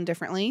have done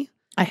differently.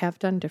 I have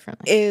done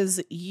differently.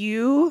 Is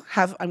you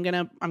have I'm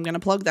gonna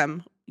plug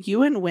them.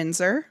 You and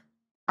Windsor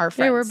are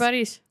friends. Yeah, we're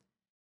buddies.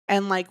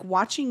 And like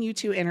watching you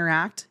two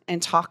interact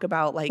and talk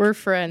about like We're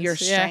friends. your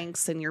yeah.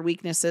 strengths and your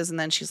weaknesses, and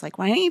then she's like,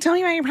 "Why didn't you tell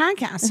me about your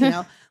podcast?" You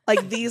know,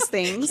 like these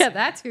things. Yeah,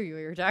 that's who you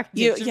were talking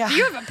to. You- Just, yeah.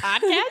 You have a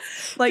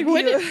podcast? Like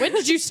when you-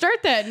 did you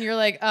start that? And you're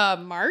like,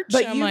 March.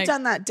 But I'm you've like,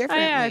 done that "Oh,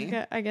 differently,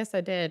 yeah, I guess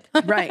I did.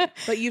 right?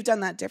 But you've done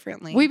that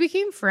differently. We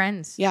became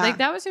friends. Yeah. Like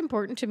that was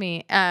important to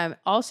me.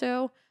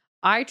 Also,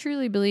 I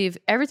truly believe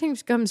everything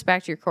comes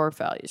back to your core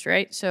values,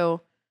 right?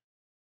 So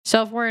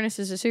self-awareness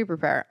is a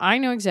superpower. I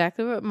know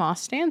exactly what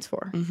MOS stands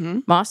for. Mm-hmm.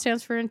 MOS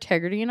stands for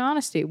integrity and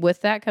honesty.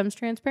 With that comes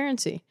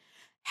transparency.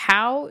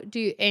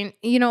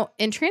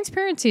 And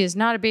transparency is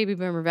not a baby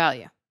boomer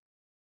value.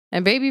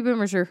 And baby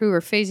boomers are who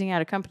are phasing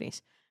out of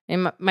companies.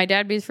 And my dad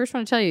would be the first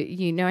one to tell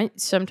you,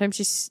 sometimes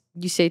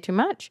you say too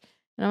much.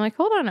 And I'm like,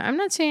 hold on, I'm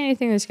not saying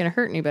anything that's going to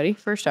hurt anybody,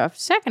 first off.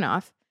 Second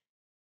off,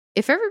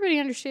 if everybody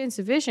understands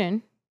the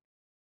vision,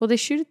 will they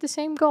shoot at the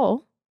same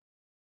goal?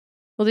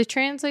 Will they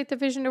translate the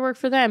vision to work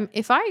for them?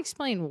 If I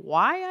explain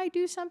why I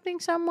do something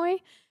some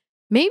way,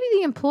 maybe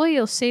the employee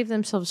will save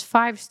themselves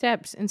 5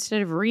 steps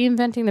instead of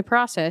reinventing the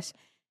process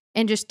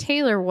and just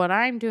tailor what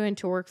I'm doing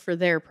to work for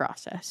their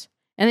process.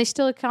 And they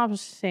still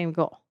accomplish the same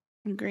goal.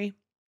 Agree.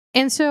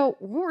 And so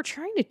what we're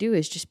trying to do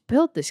is just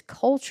build this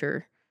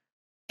culture.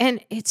 And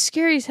it's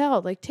scary as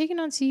hell. Like taking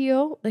on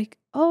CEO, like,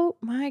 oh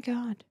my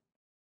God.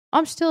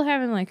 I'm still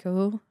having like,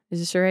 oh, is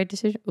this the right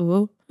decision?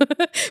 Oh.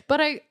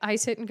 But I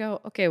sit and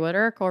go, okay, what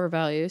are our core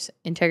values?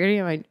 Integrity.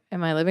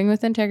 Am I living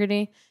with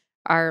integrity?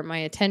 Are my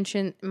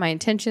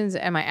intentions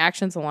and my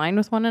actions aligned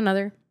with one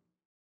another?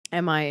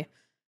 Am I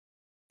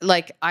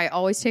I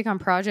always take on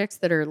projects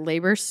that are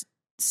labor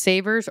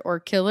savers or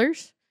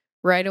killers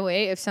right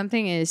away. If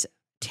something is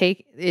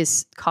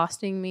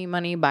costing me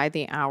money by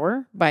the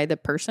hour, by the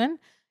person,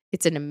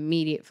 it's an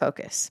immediate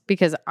focus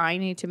because I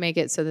need to make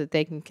it so that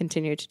they can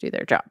continue to do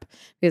their job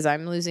because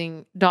I'm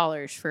losing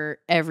dollars for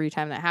every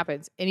time that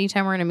happens.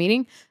 Anytime we're in a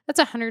meeting, that's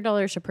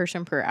 $100 a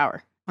person per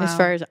hour as Wow.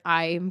 far as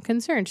I'm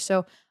concerned.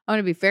 So I want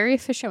to be very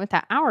efficient with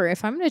that hour.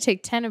 If I'm going to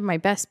take 10 of my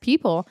best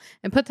people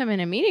and put them in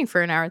a meeting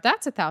for an hour,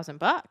 that's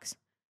 $1,000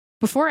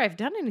 before I've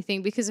done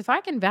anything. Because if I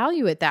can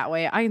value it that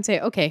way, I can say,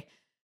 okay,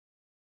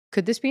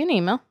 could this be an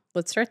email?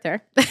 Let's start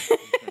there.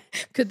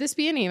 Could this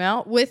be an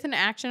email with an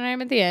action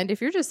item at the end? If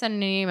you're just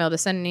sending an email to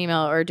send an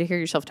email or to hear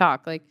yourself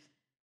talk, like,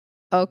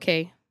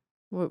 okay,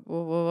 what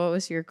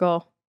was your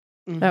goal?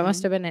 That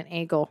must have been an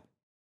A goal.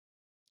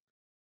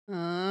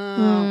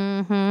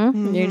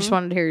 You just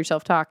wanted to hear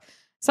yourself talk.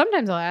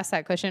 Sometimes I'll ask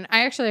that question.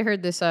 I actually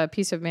heard this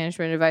piece of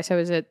management advice. I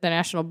was at the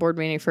national board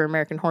meeting for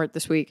American Hort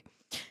this week.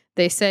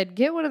 They said,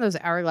 get one of those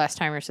hourglass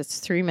timers. It's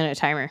a 3-minute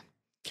timer.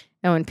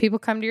 And when people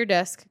come to your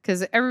desk,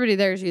 because everybody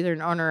there is either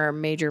an owner or a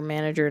major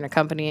manager in a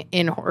company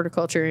in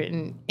horticulture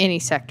in any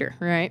sector,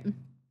 right?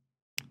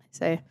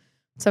 Say,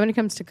 somebody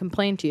comes to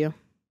complain to you,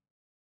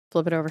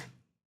 flip it over.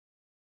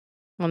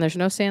 When there's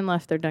no sand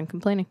left, they're done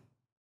complaining.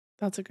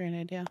 That's a great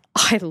idea.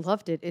 I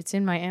loved it. It's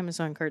in my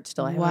Amazon cart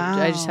still.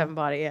 I just haven't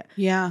bought it yet.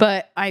 Yeah.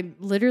 But I'm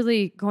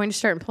literally going to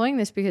start employing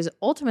this because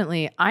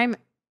ultimately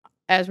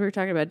as we were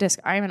talking about DISC,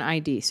 I'm an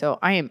ID. So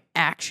I am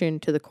action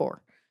to the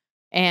core.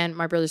 And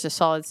my brother's a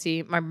solid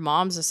C. My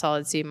mom's a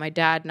solid C. My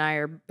dad and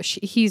I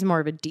he's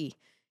more of a D.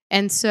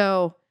 And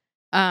so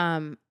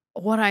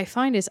what I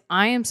find is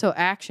I am so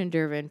action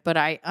driven, but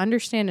I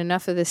understand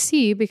enough of the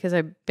C because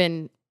I've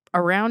been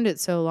around it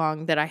so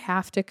long that I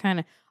have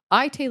to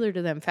I tailor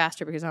to them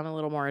faster because I'm a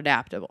little more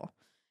adaptable.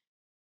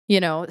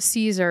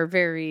 C's are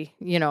very,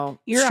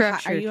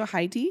 structured. Are you a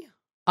high D?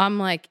 I'm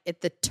like at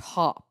the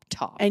top.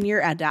 And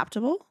you're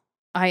adaptable?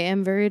 I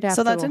am very adaptable.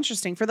 So that's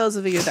interesting. For those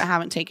of you that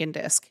haven't taken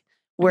DISC,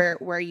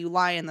 where you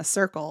lie in the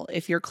circle,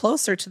 if you're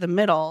closer to the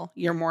middle,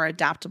 you're more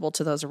adaptable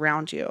to those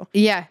around you.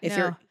 Yeah.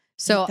 You're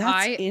so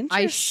that's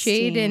I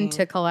shade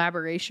into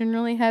collaboration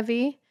really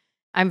heavy.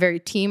 I'm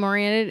very team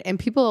oriented,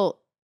 and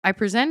I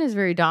present as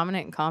very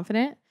dominant and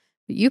confident.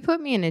 But you put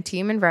me in a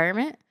team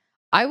environment,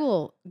 I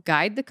will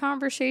guide the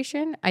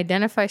conversation,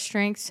 identify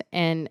strengths,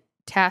 and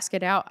task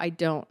it out. I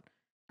don't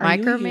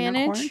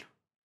micromanage.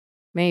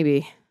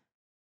 Maybe.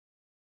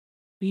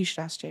 You should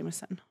ask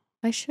Jameson.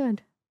 I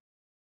should.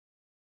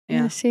 Yeah.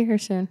 I'm going to see her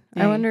soon.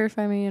 Yeah. I wonder if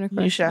I'm a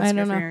unicorn. You should ask I don't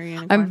her if know. you're a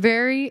unicorn. I'm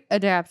very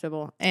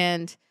adaptable.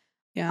 And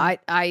yeah.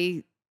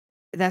 I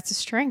that's a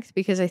strength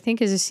because I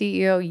think as a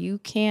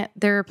CEO,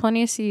 there are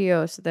plenty of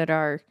CEOs that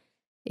are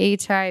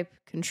A-type,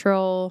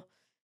 control,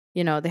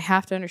 they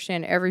have to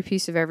understand every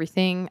piece of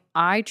everything.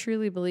 I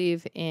truly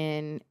believe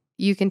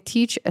you can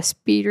teach a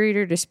speed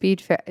reader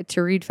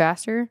to read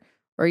faster,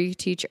 or you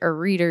teach a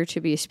reader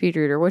to be a speed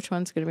reader. Which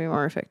one's going to be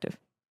more effective?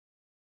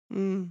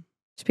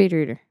 Speed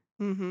reader.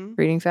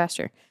 Reading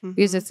faster.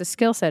 Because it's a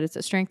skill set. It's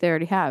a strength they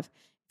already have.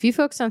 If you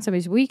focus on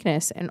somebody's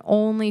weakness and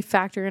only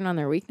factor in on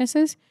their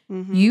weaknesses,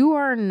 you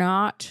are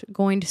not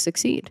going to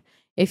succeed.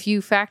 If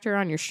you factor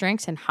on your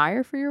strengths and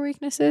hire for your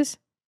weaknesses,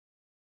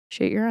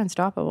 you're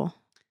unstoppable.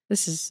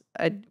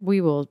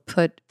 We will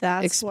put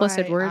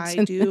explicit words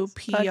in do this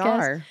PR.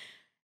 podcast.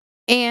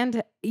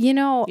 And,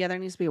 yeah, there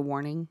needs to be a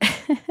warning.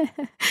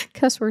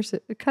 Cuss words. I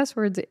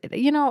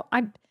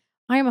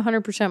am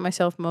 100%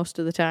 myself most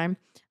of the time.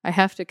 I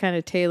have to kind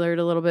of tailor it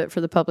a little bit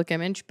for the public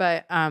image,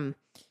 but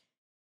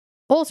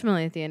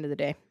ultimately, at the end of the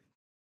day,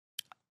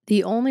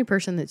 the only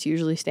person that's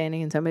usually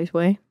standing in somebody's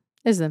way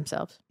is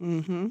themselves.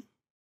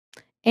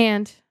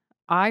 And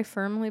I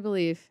firmly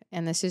believe,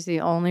 and this is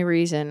the only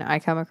reason I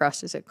come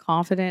across as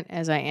confident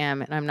as I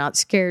am, and I'm not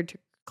scared to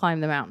climb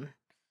the mountain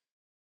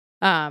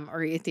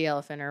or eat the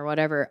elephant or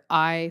whatever.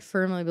 I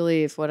firmly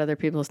believe what other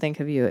people think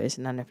of you is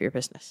none of your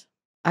business.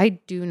 I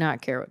do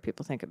not care what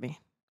people think of me.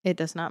 It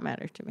does not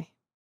matter to me.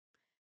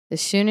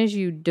 As soon as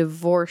you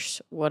divorce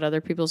what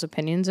other people's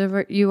opinions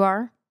of you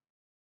are,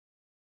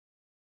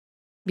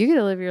 you get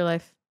to live your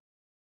life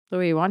the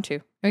way you want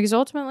to. Because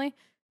ultimately,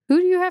 who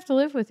do you have to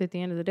live with at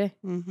the end of the day?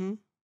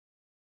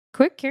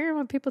 Quit caring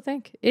what people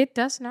think. It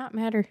does not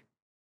matter.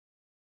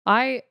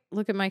 I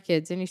look at my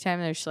kids anytime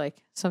there's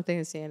something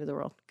that's the end of the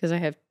world. Because I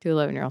have 2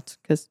 11-year-olds.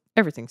 Because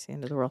everything's the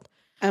end of the world.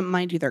 And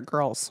mind you, they're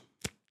girls.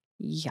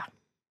 Yeah.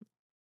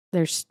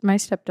 There's my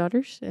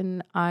stepdaughters.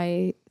 And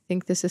I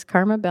think this is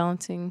karma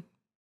balancing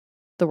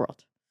the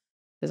world.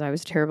 Because I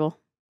was a terrible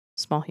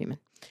small human.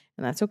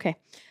 And that's okay.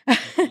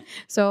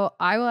 So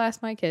I will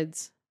ask my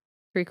kids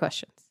 3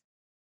 questions.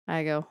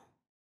 I go,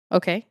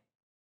 okay,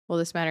 will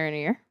this matter in a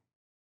year?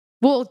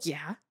 Well,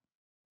 yeah.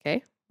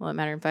 Okay. Will it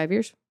matter in 5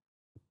 years?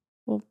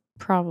 Well,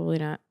 probably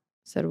not.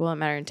 I said, will it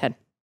matter in 10?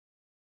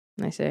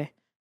 And they say,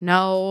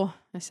 no.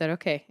 I said,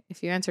 okay,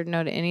 if you answered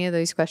no to any of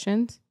these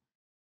questions,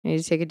 you need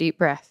to take a deep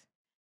breath.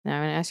 Now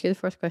I'm going to ask you the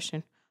 4th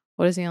question.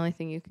 What is the only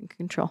thing you can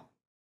control?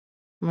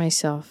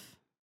 Myself.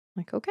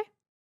 I'm like, okay.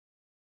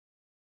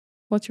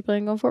 What's your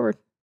plan going forward?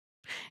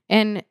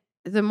 And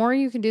the more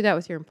you can do that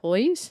with your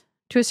employees,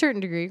 to a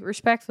certain degree,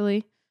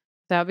 respectfully,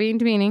 without being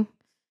demeaning,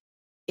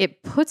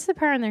 it puts the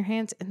power in their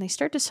hands and they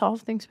start to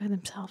solve things by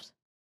themselves.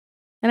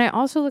 And I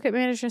also look at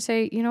managers and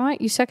say, you know what?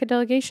 You suck at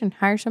delegation.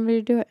 Hire somebody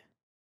to do it.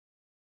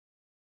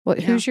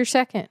 Who's your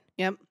second?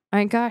 Yep. I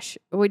mean, gosh,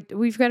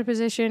 we've got a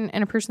position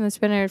and a person that's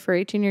been in it for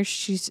 18 years.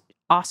 She's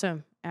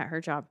awesome. at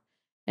her job.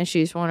 And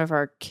she's one of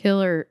our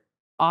killer,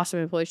 awesome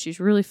employees. She's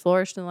really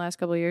flourished in the last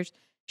couple of years.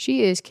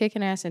 She is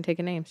kicking ass and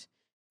taking names.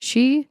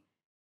 She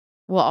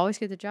will always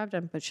get the job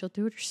done, but she'll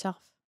do it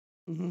herself.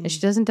 Mhm. And she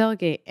doesn't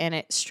delegate. And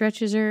it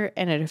stretches her,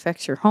 and it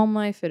affects her home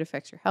life. It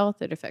affects her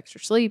health. It affects her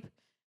sleep.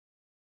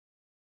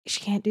 She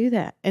can't do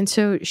that. And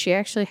so she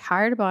actually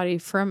hired a body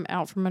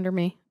out from under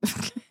me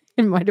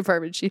in my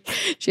department.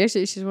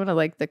 She's one of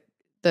like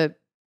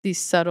these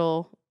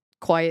subtle,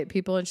 quiet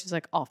people. And she's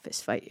like, I'll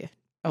fist fight you.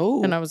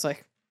 Oh. And I was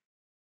like,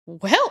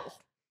 well,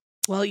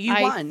 Well, you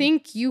I won.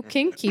 think you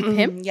can keep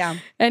him. Yeah.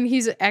 And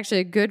he's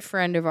actually a good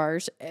friend of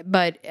ours.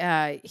 But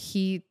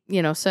he,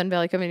 Sun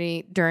Valley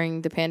Company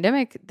during the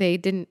pandemic, they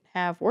didn't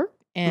have work.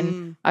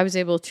 And I was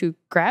able to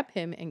grab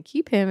him and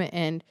keep him.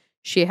 And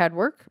she had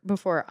work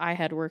before I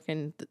had work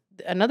in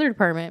another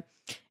department.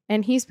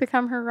 And he's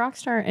become her rock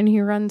star. And he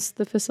runs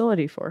the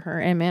facility for her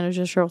and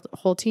manages her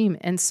whole team.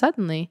 And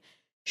suddenly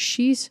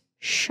she's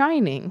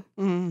shining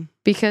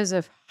because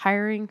of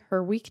hiring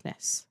her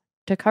weakness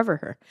to cover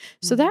her.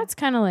 So that's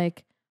kind of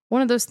like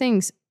one of those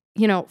things,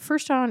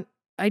 first on,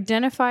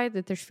 identify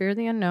that there's fear of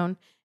the unknown.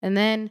 And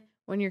then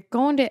when you're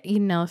going to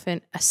eat an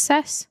elephant,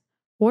 assess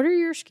what are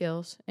your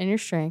skills and your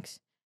strengths,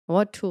 and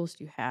what tools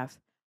do you have?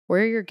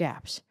 Where are your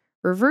gaps?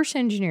 Reverse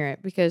engineer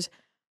it, because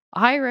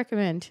I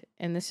recommend,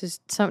 and this is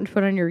something to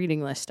put on your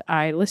reading list.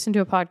 I listened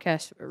to a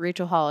podcast,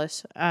 Rachel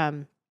Hollis,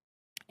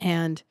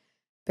 and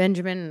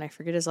Benjamin, and I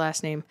forget his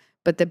last name,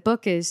 but the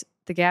book is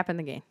The Gap and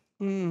the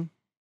Gain.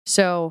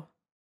 So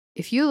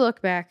if you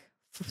look back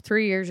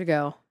 3 years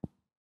ago,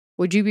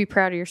 would you be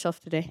proud of yourself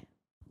today?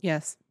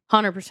 Yes.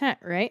 100%,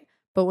 right?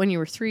 But when you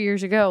were 3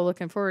 years ago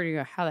looking forward, you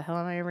go, how the hell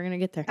am I ever going to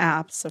get there?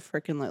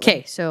 Abso-freaking-lutely.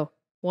 Okay, so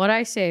what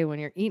I say when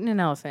you're eating an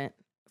elephant,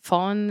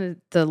 following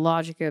the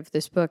logic of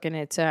this book, and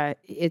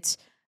it's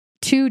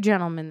two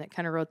gentlemen that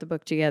kind of wrote the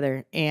book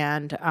together,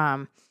 and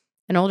an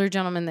older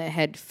gentleman that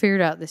had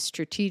figured out this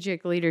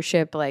strategic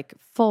leadership, like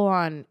full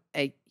on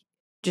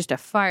just a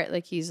fire,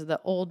 like he's the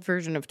old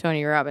version of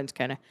Tony Robbins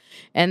kind of.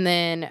 And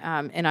then,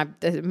 and I'm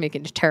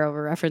making a terrible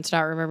reference,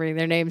 not remembering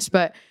their names,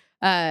 but,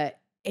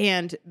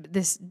 and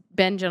this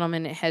Ben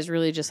gentleman has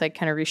really just like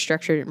kind of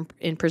restructured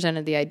and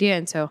presented the idea.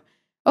 And so,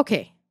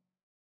 okay,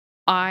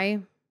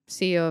 I,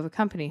 CEO of a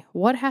company,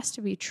 what has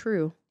to be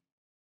true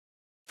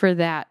for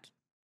that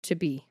to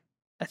be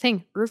a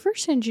thing?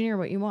 Reverse engineer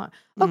what you want.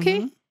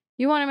 Okay,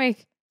 you want to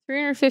make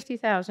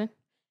 $350,000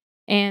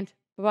 and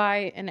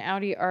buy an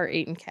Audi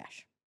R8 in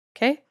cash.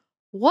 Okay,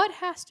 what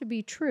has to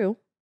be true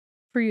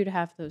for you to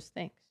have those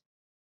things?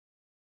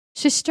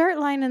 So start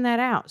lining that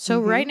out. So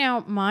right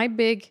now, my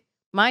B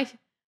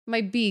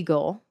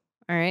goal,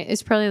 all right,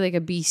 is probably like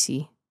a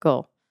BC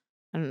goal.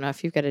 I don't know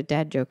if you've got a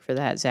dad joke for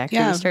that, Zach.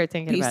 Yeah, you start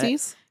thinking about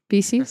it.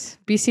 BCs?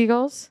 BC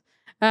goals.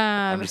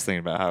 I'm just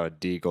thinking about how a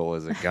D goal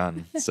is a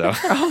gun. So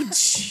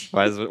Gee.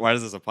 why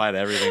does this apply to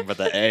everything but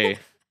the A?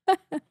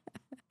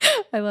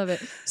 I love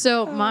it.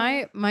 So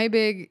my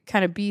big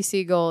kind of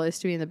BC goal is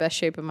to be in the best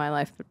shape of my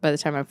life by the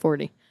time I'm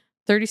 40.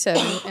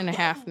 37 and a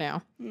half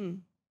now.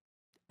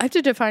 I have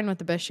to define what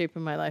the best shape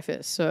of my life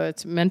is. So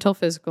it's mental,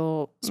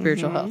 physical,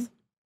 spiritual health.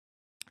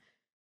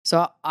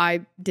 So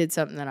I did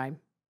something that I'm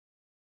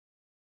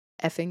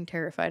effing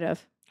terrified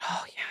of.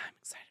 Oh, yeah. I'm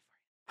excited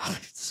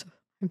for you.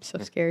 I'm so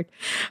scared.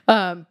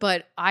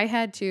 But I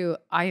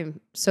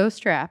am so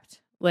strapped,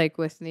 like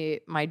with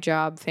my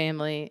job,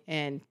 family,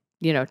 and,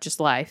 just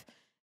life,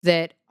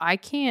 that I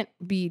can't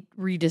be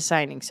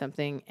redesigning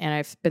something. And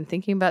I've been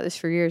thinking about this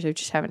for years. I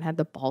just haven't had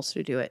the balls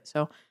to do it.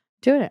 So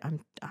doing it. I'm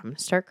going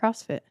to start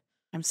CrossFit.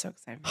 I'm so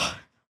excited.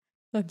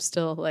 I'm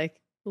still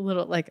like a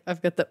little, like I've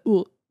got I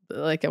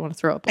want to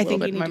throw up a little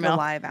bit in my mouth. I think you need to go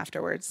live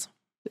afterwards.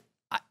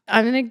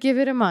 I'm going to give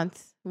it a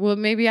month. Well,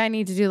 maybe I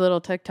need to do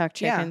little TikTok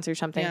chickens or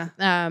something.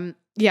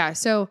 Yeah.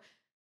 So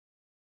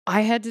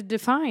I had to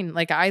define,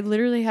 like I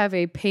literally have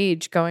a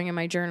page going in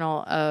my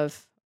journal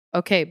of,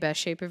 okay, best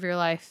shape of your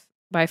life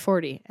by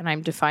 40. And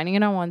I'm defining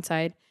it on one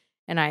side.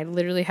 And I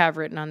literally have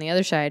written on the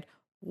other side,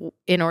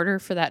 in order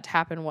for that to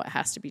happen, what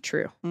has to be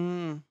true.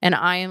 And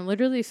I am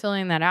literally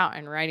filling that out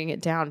and writing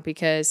it down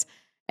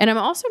and I'm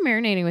also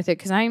marinating with it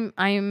because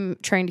I'm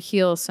trying to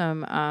heal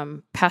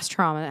some past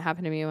trauma that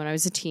happened to me when I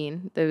was a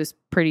teen that was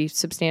pretty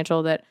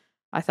substantial that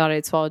I thought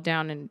I'd swallowed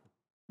down and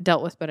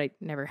dealt with, but I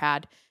never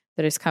had,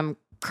 that has come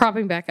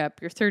cropping back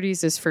up. Your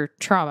 30s is for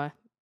trauma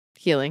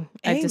healing.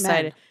 Amen. I've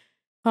decided.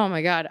 Oh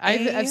my God. I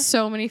have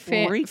so many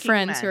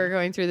friends who are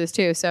going through this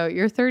too. So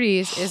your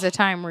 30s is a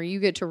time where you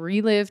get to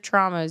relive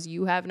traumas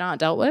you have not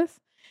dealt with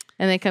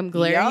and they come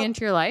glaring into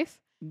your life.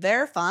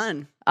 They're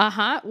fun.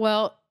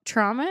 Well,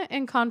 trauma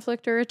and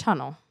conflict are a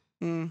tunnel.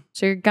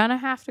 So you're going to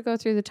have to go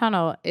through the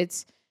tunnel.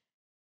 It's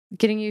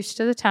getting used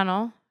to the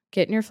tunnel,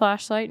 getting your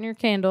flashlight and your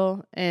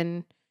candle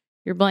and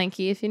your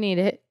blankie if you need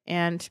it,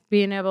 and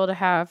being able to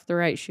have the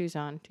right shoes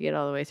on to get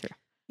all the way through.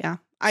 Yeah.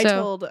 I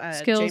told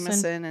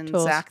Jameson and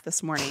tools. Zach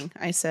this morning,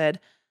 I said,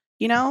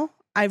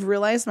 I've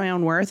realized my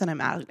own worth and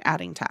I'm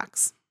adding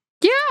tax.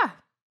 Yeah.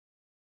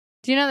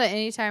 Do you know that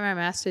anytime I'm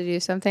asked to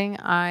do something,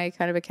 I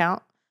kind of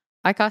account,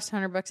 I cost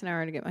 $100 an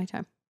hour to get my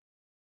time.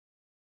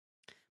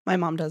 My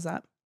mom does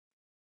that.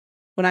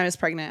 When I was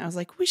pregnant, I was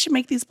like, we should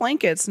make these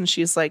blankets. And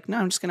she's like, no,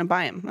 I'm just going to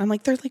buy them. I'm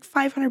like, they're like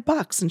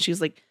 $500. And she's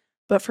like,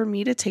 but for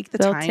me to take the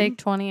They'll time. take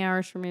 20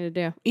 hours for me to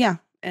do. Yeah.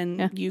 And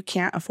Yeah. you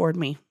can't afford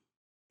me.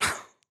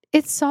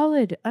 It's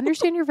solid.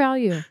 Understand your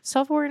value.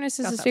 Self-awareness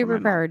is Got a that from my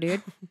superpower, mom.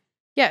 dude.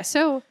 Yeah.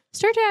 So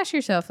start to ask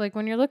yourself, like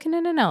when you're looking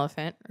at an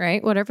elephant,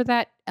 right? Whatever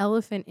that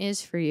elephant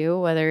is for you,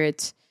 whether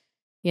it's,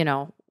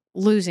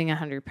 losing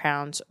 100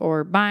 pounds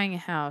or buying a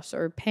house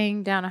or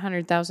paying down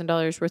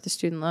 $100,000 worth of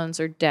student loans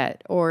or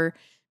debt or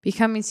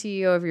becoming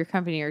CEO of your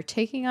company or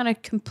taking on a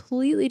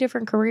completely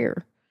different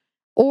career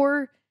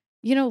or,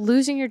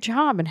 losing your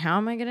job and how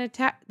am I going to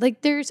attack? Like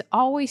there's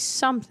always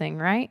something,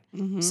 right?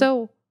 Mhm.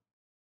 So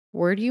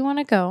where do you want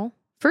to go?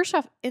 First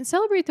off, and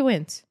celebrate the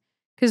wins.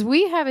 Because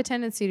we have a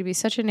tendency to be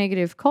such a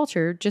negative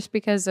culture just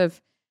because of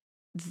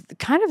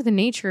kind of the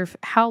nature of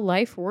how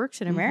life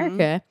works in Mhm.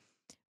 America.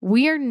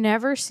 We are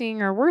never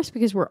seeing our worth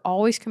because we're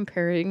always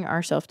comparing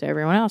ourselves to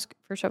everyone else.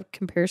 First off,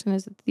 comparison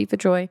is the thief of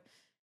joy.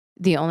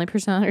 The only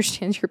person that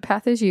understands your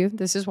path is you.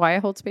 This is why I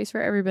hold space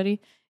for everybody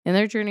in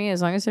their journey.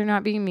 As long as they're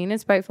not being mean and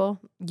spiteful,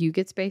 you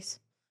get space.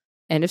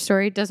 End of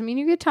story. Doesn't mean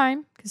you get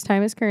time because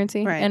time is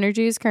currency. Right.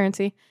 Energy is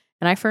currency.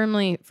 And I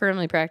firmly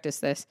practice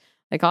this.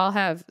 Like I'll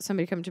have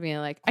somebody come to me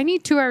and like, I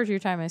need 2 hours of your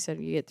time. I said,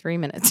 you get 3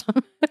 minutes.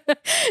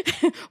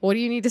 What do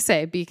you need to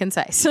say? Be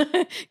concise.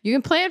 You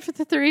can plan for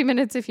the 3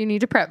 minutes if you need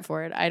to prep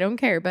for it. I don't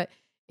care. But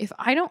if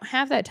I don't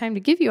have that time to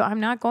give you, I'm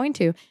not going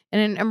to.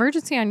 And an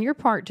emergency on your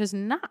part does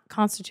not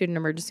constitute an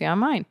emergency on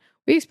mine.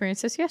 We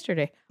experienced this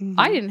yesterday. Mhm.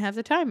 I didn't have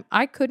the time.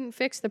 I couldn't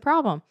fix the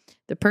problem.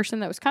 The person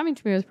that was coming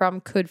to me with the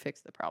problem could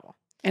fix the problem.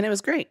 And it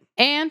was great.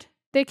 And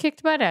they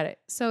kicked butt at it.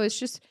 So it's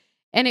just,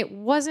 and it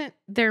wasn't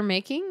their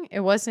making. It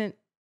wasn't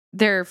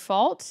their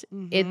fault.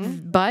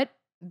 Mhm. But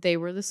they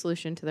were the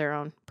solution to their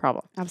own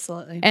problem.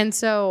 Absolutely. And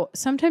so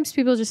sometimes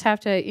people just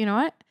have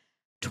to,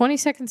 20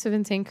 seconds of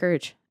insane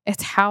courage.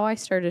 It's how I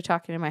started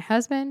talking to my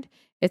husband.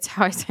 It's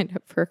how I signed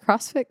up for a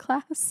CrossFit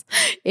class.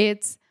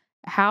 It's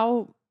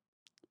how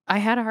I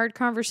had a hard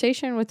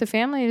conversation with the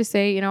family to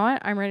say, you know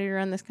what, I'm ready to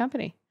run this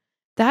company.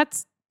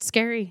 That's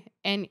scary.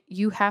 And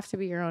you have to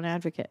be your own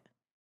advocate.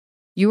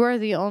 You are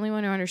the only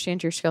one who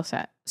understands your skill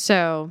set.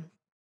 So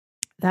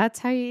that's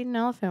how you eat an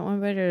elephant, one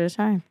bite at a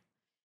time.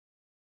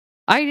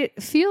 I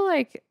feel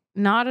like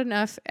not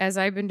enough as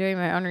I've been doing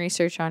my own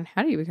research on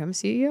how do you become a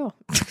CEO.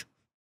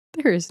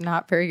 There is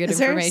not very good Is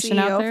there a information CEO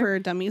out there. for a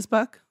Dummies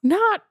book?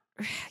 Not,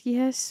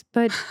 yes,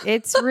 but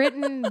it's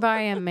written by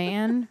a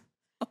man.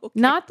 Okay.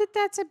 Not that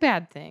that's a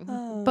bad thing,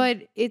 Oh.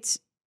 but it's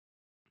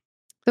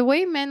the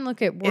way men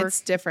look at work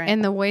It's different.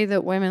 and the way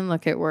that women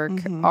look at work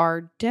Mhm.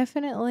 are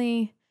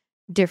definitely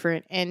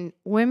different. And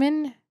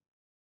women,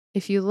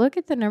 if you look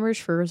at the numbers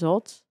for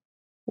results,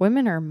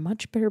 women are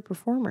much better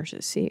performers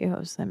as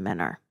CEOs than men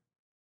are.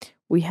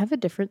 We have a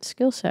different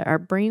skill set. Our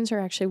brains are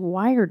actually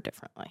wired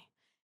differently.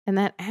 And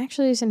that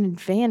actually is an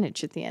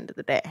advantage at the end of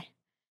the day.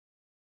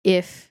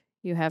 If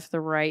you have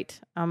the right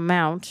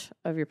amount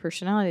of your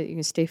personality that you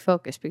can stay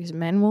focused, because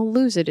men will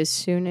lose it as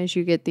soon as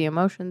you get the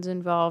emotions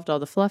involved, all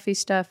the fluffy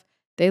stuff.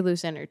 They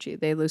lose energy.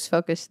 They lose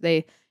focus.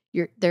 Their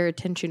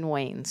attention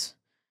wanes.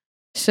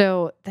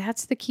 So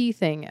that's the key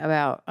thing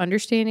about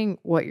understanding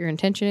what your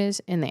intention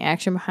is and the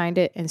action behind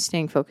it and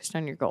staying focused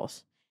on your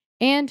goals.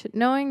 And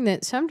knowing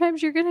that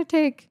sometimes you're going to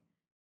take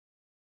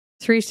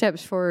 3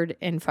 steps forward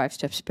and 5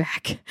 steps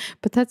back.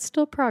 But that's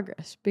still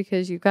progress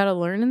because you've got to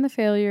learn in the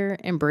failure,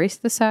 embrace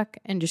the suck,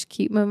 and just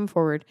keep moving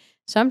forward.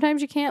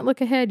 Sometimes you can't look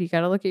ahead. You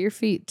got to look at your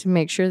feet to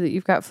make sure that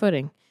you've got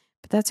footing.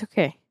 But that's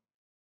okay.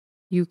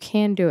 You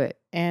can do it.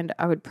 And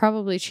I would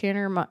probably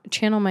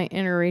channel my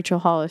inner Rachel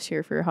Hollis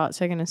here for a hot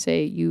second and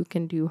say, you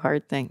can do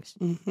hard things.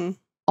 Mhm.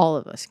 All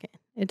of us can.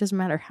 It doesn't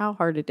matter how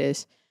hard it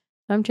is.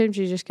 Sometimes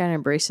you just got to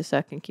embrace the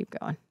suck and keep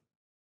going.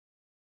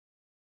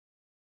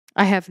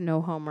 I have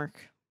no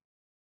homework.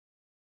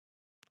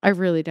 I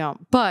really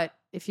don't. But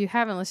if you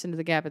haven't listened to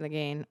The Gap in the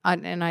Gain,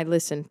 and I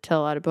listen to a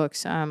lot of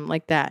books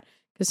like that,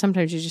 because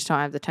sometimes you just don't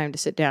have the time to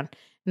sit down,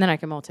 and then I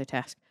can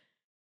multitask.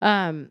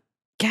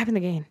 Gap in the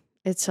Gain,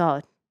 it's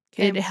solid.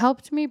 Okay. It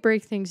helped me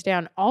break things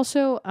down.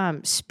 Also,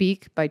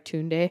 Speak by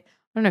Tunde. I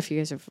don't know if you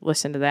guys have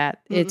listened to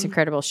that. It's Mm-mm.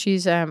 incredible.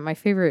 She's my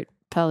favorite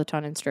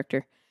Peloton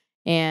instructor.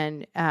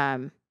 And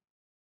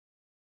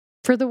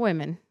for the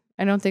women,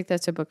 I don't think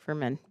that's a book for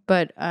men,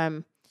 but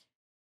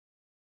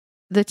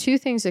the 2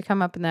 things that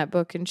come up in that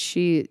book, and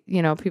she,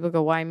 people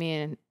go, why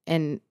me?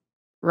 And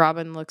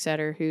Robin looks at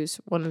her,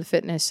 who's one of the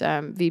fitness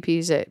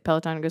VPs at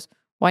Peloton, and goes,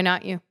 why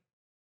not you?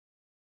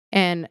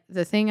 And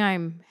the thing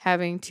I'm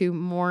having to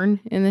mourn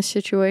in this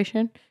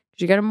situation,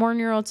 because you got to mourn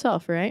your old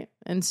self, right?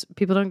 And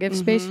people don't give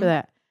space for Mhm.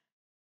 that.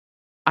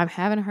 I'm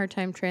having a hard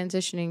time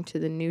transitioning to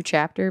the new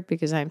chapter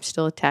because I'm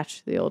still attached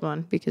to the old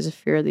one because of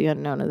fear of the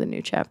unknown of the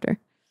new chapter.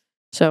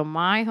 So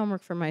my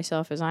homework for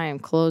myself is I am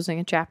closing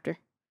a chapter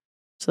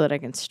so that I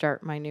can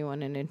start my new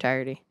one in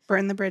entirety.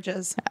 Burn the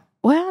bridges.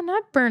 Well,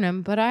 not burn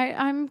them, but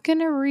I'm going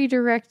to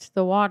redirect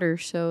the water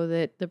so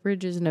that the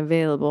bridge isn't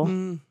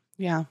available.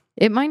 Yeah.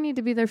 It might need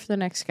to be there for the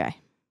next guy.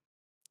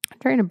 I'm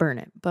trying to burn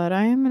it, but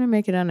I am going to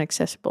make it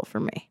inaccessible for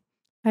me.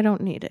 I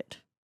don't need it.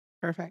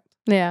 Perfect.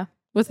 Yeah.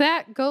 With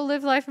that, go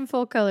live life in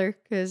full color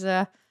because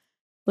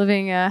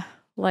living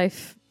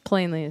life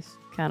plainly is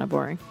kind of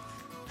boring.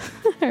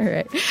 All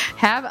right.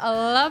 Have a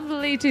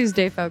lovely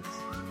Tuesday, folks.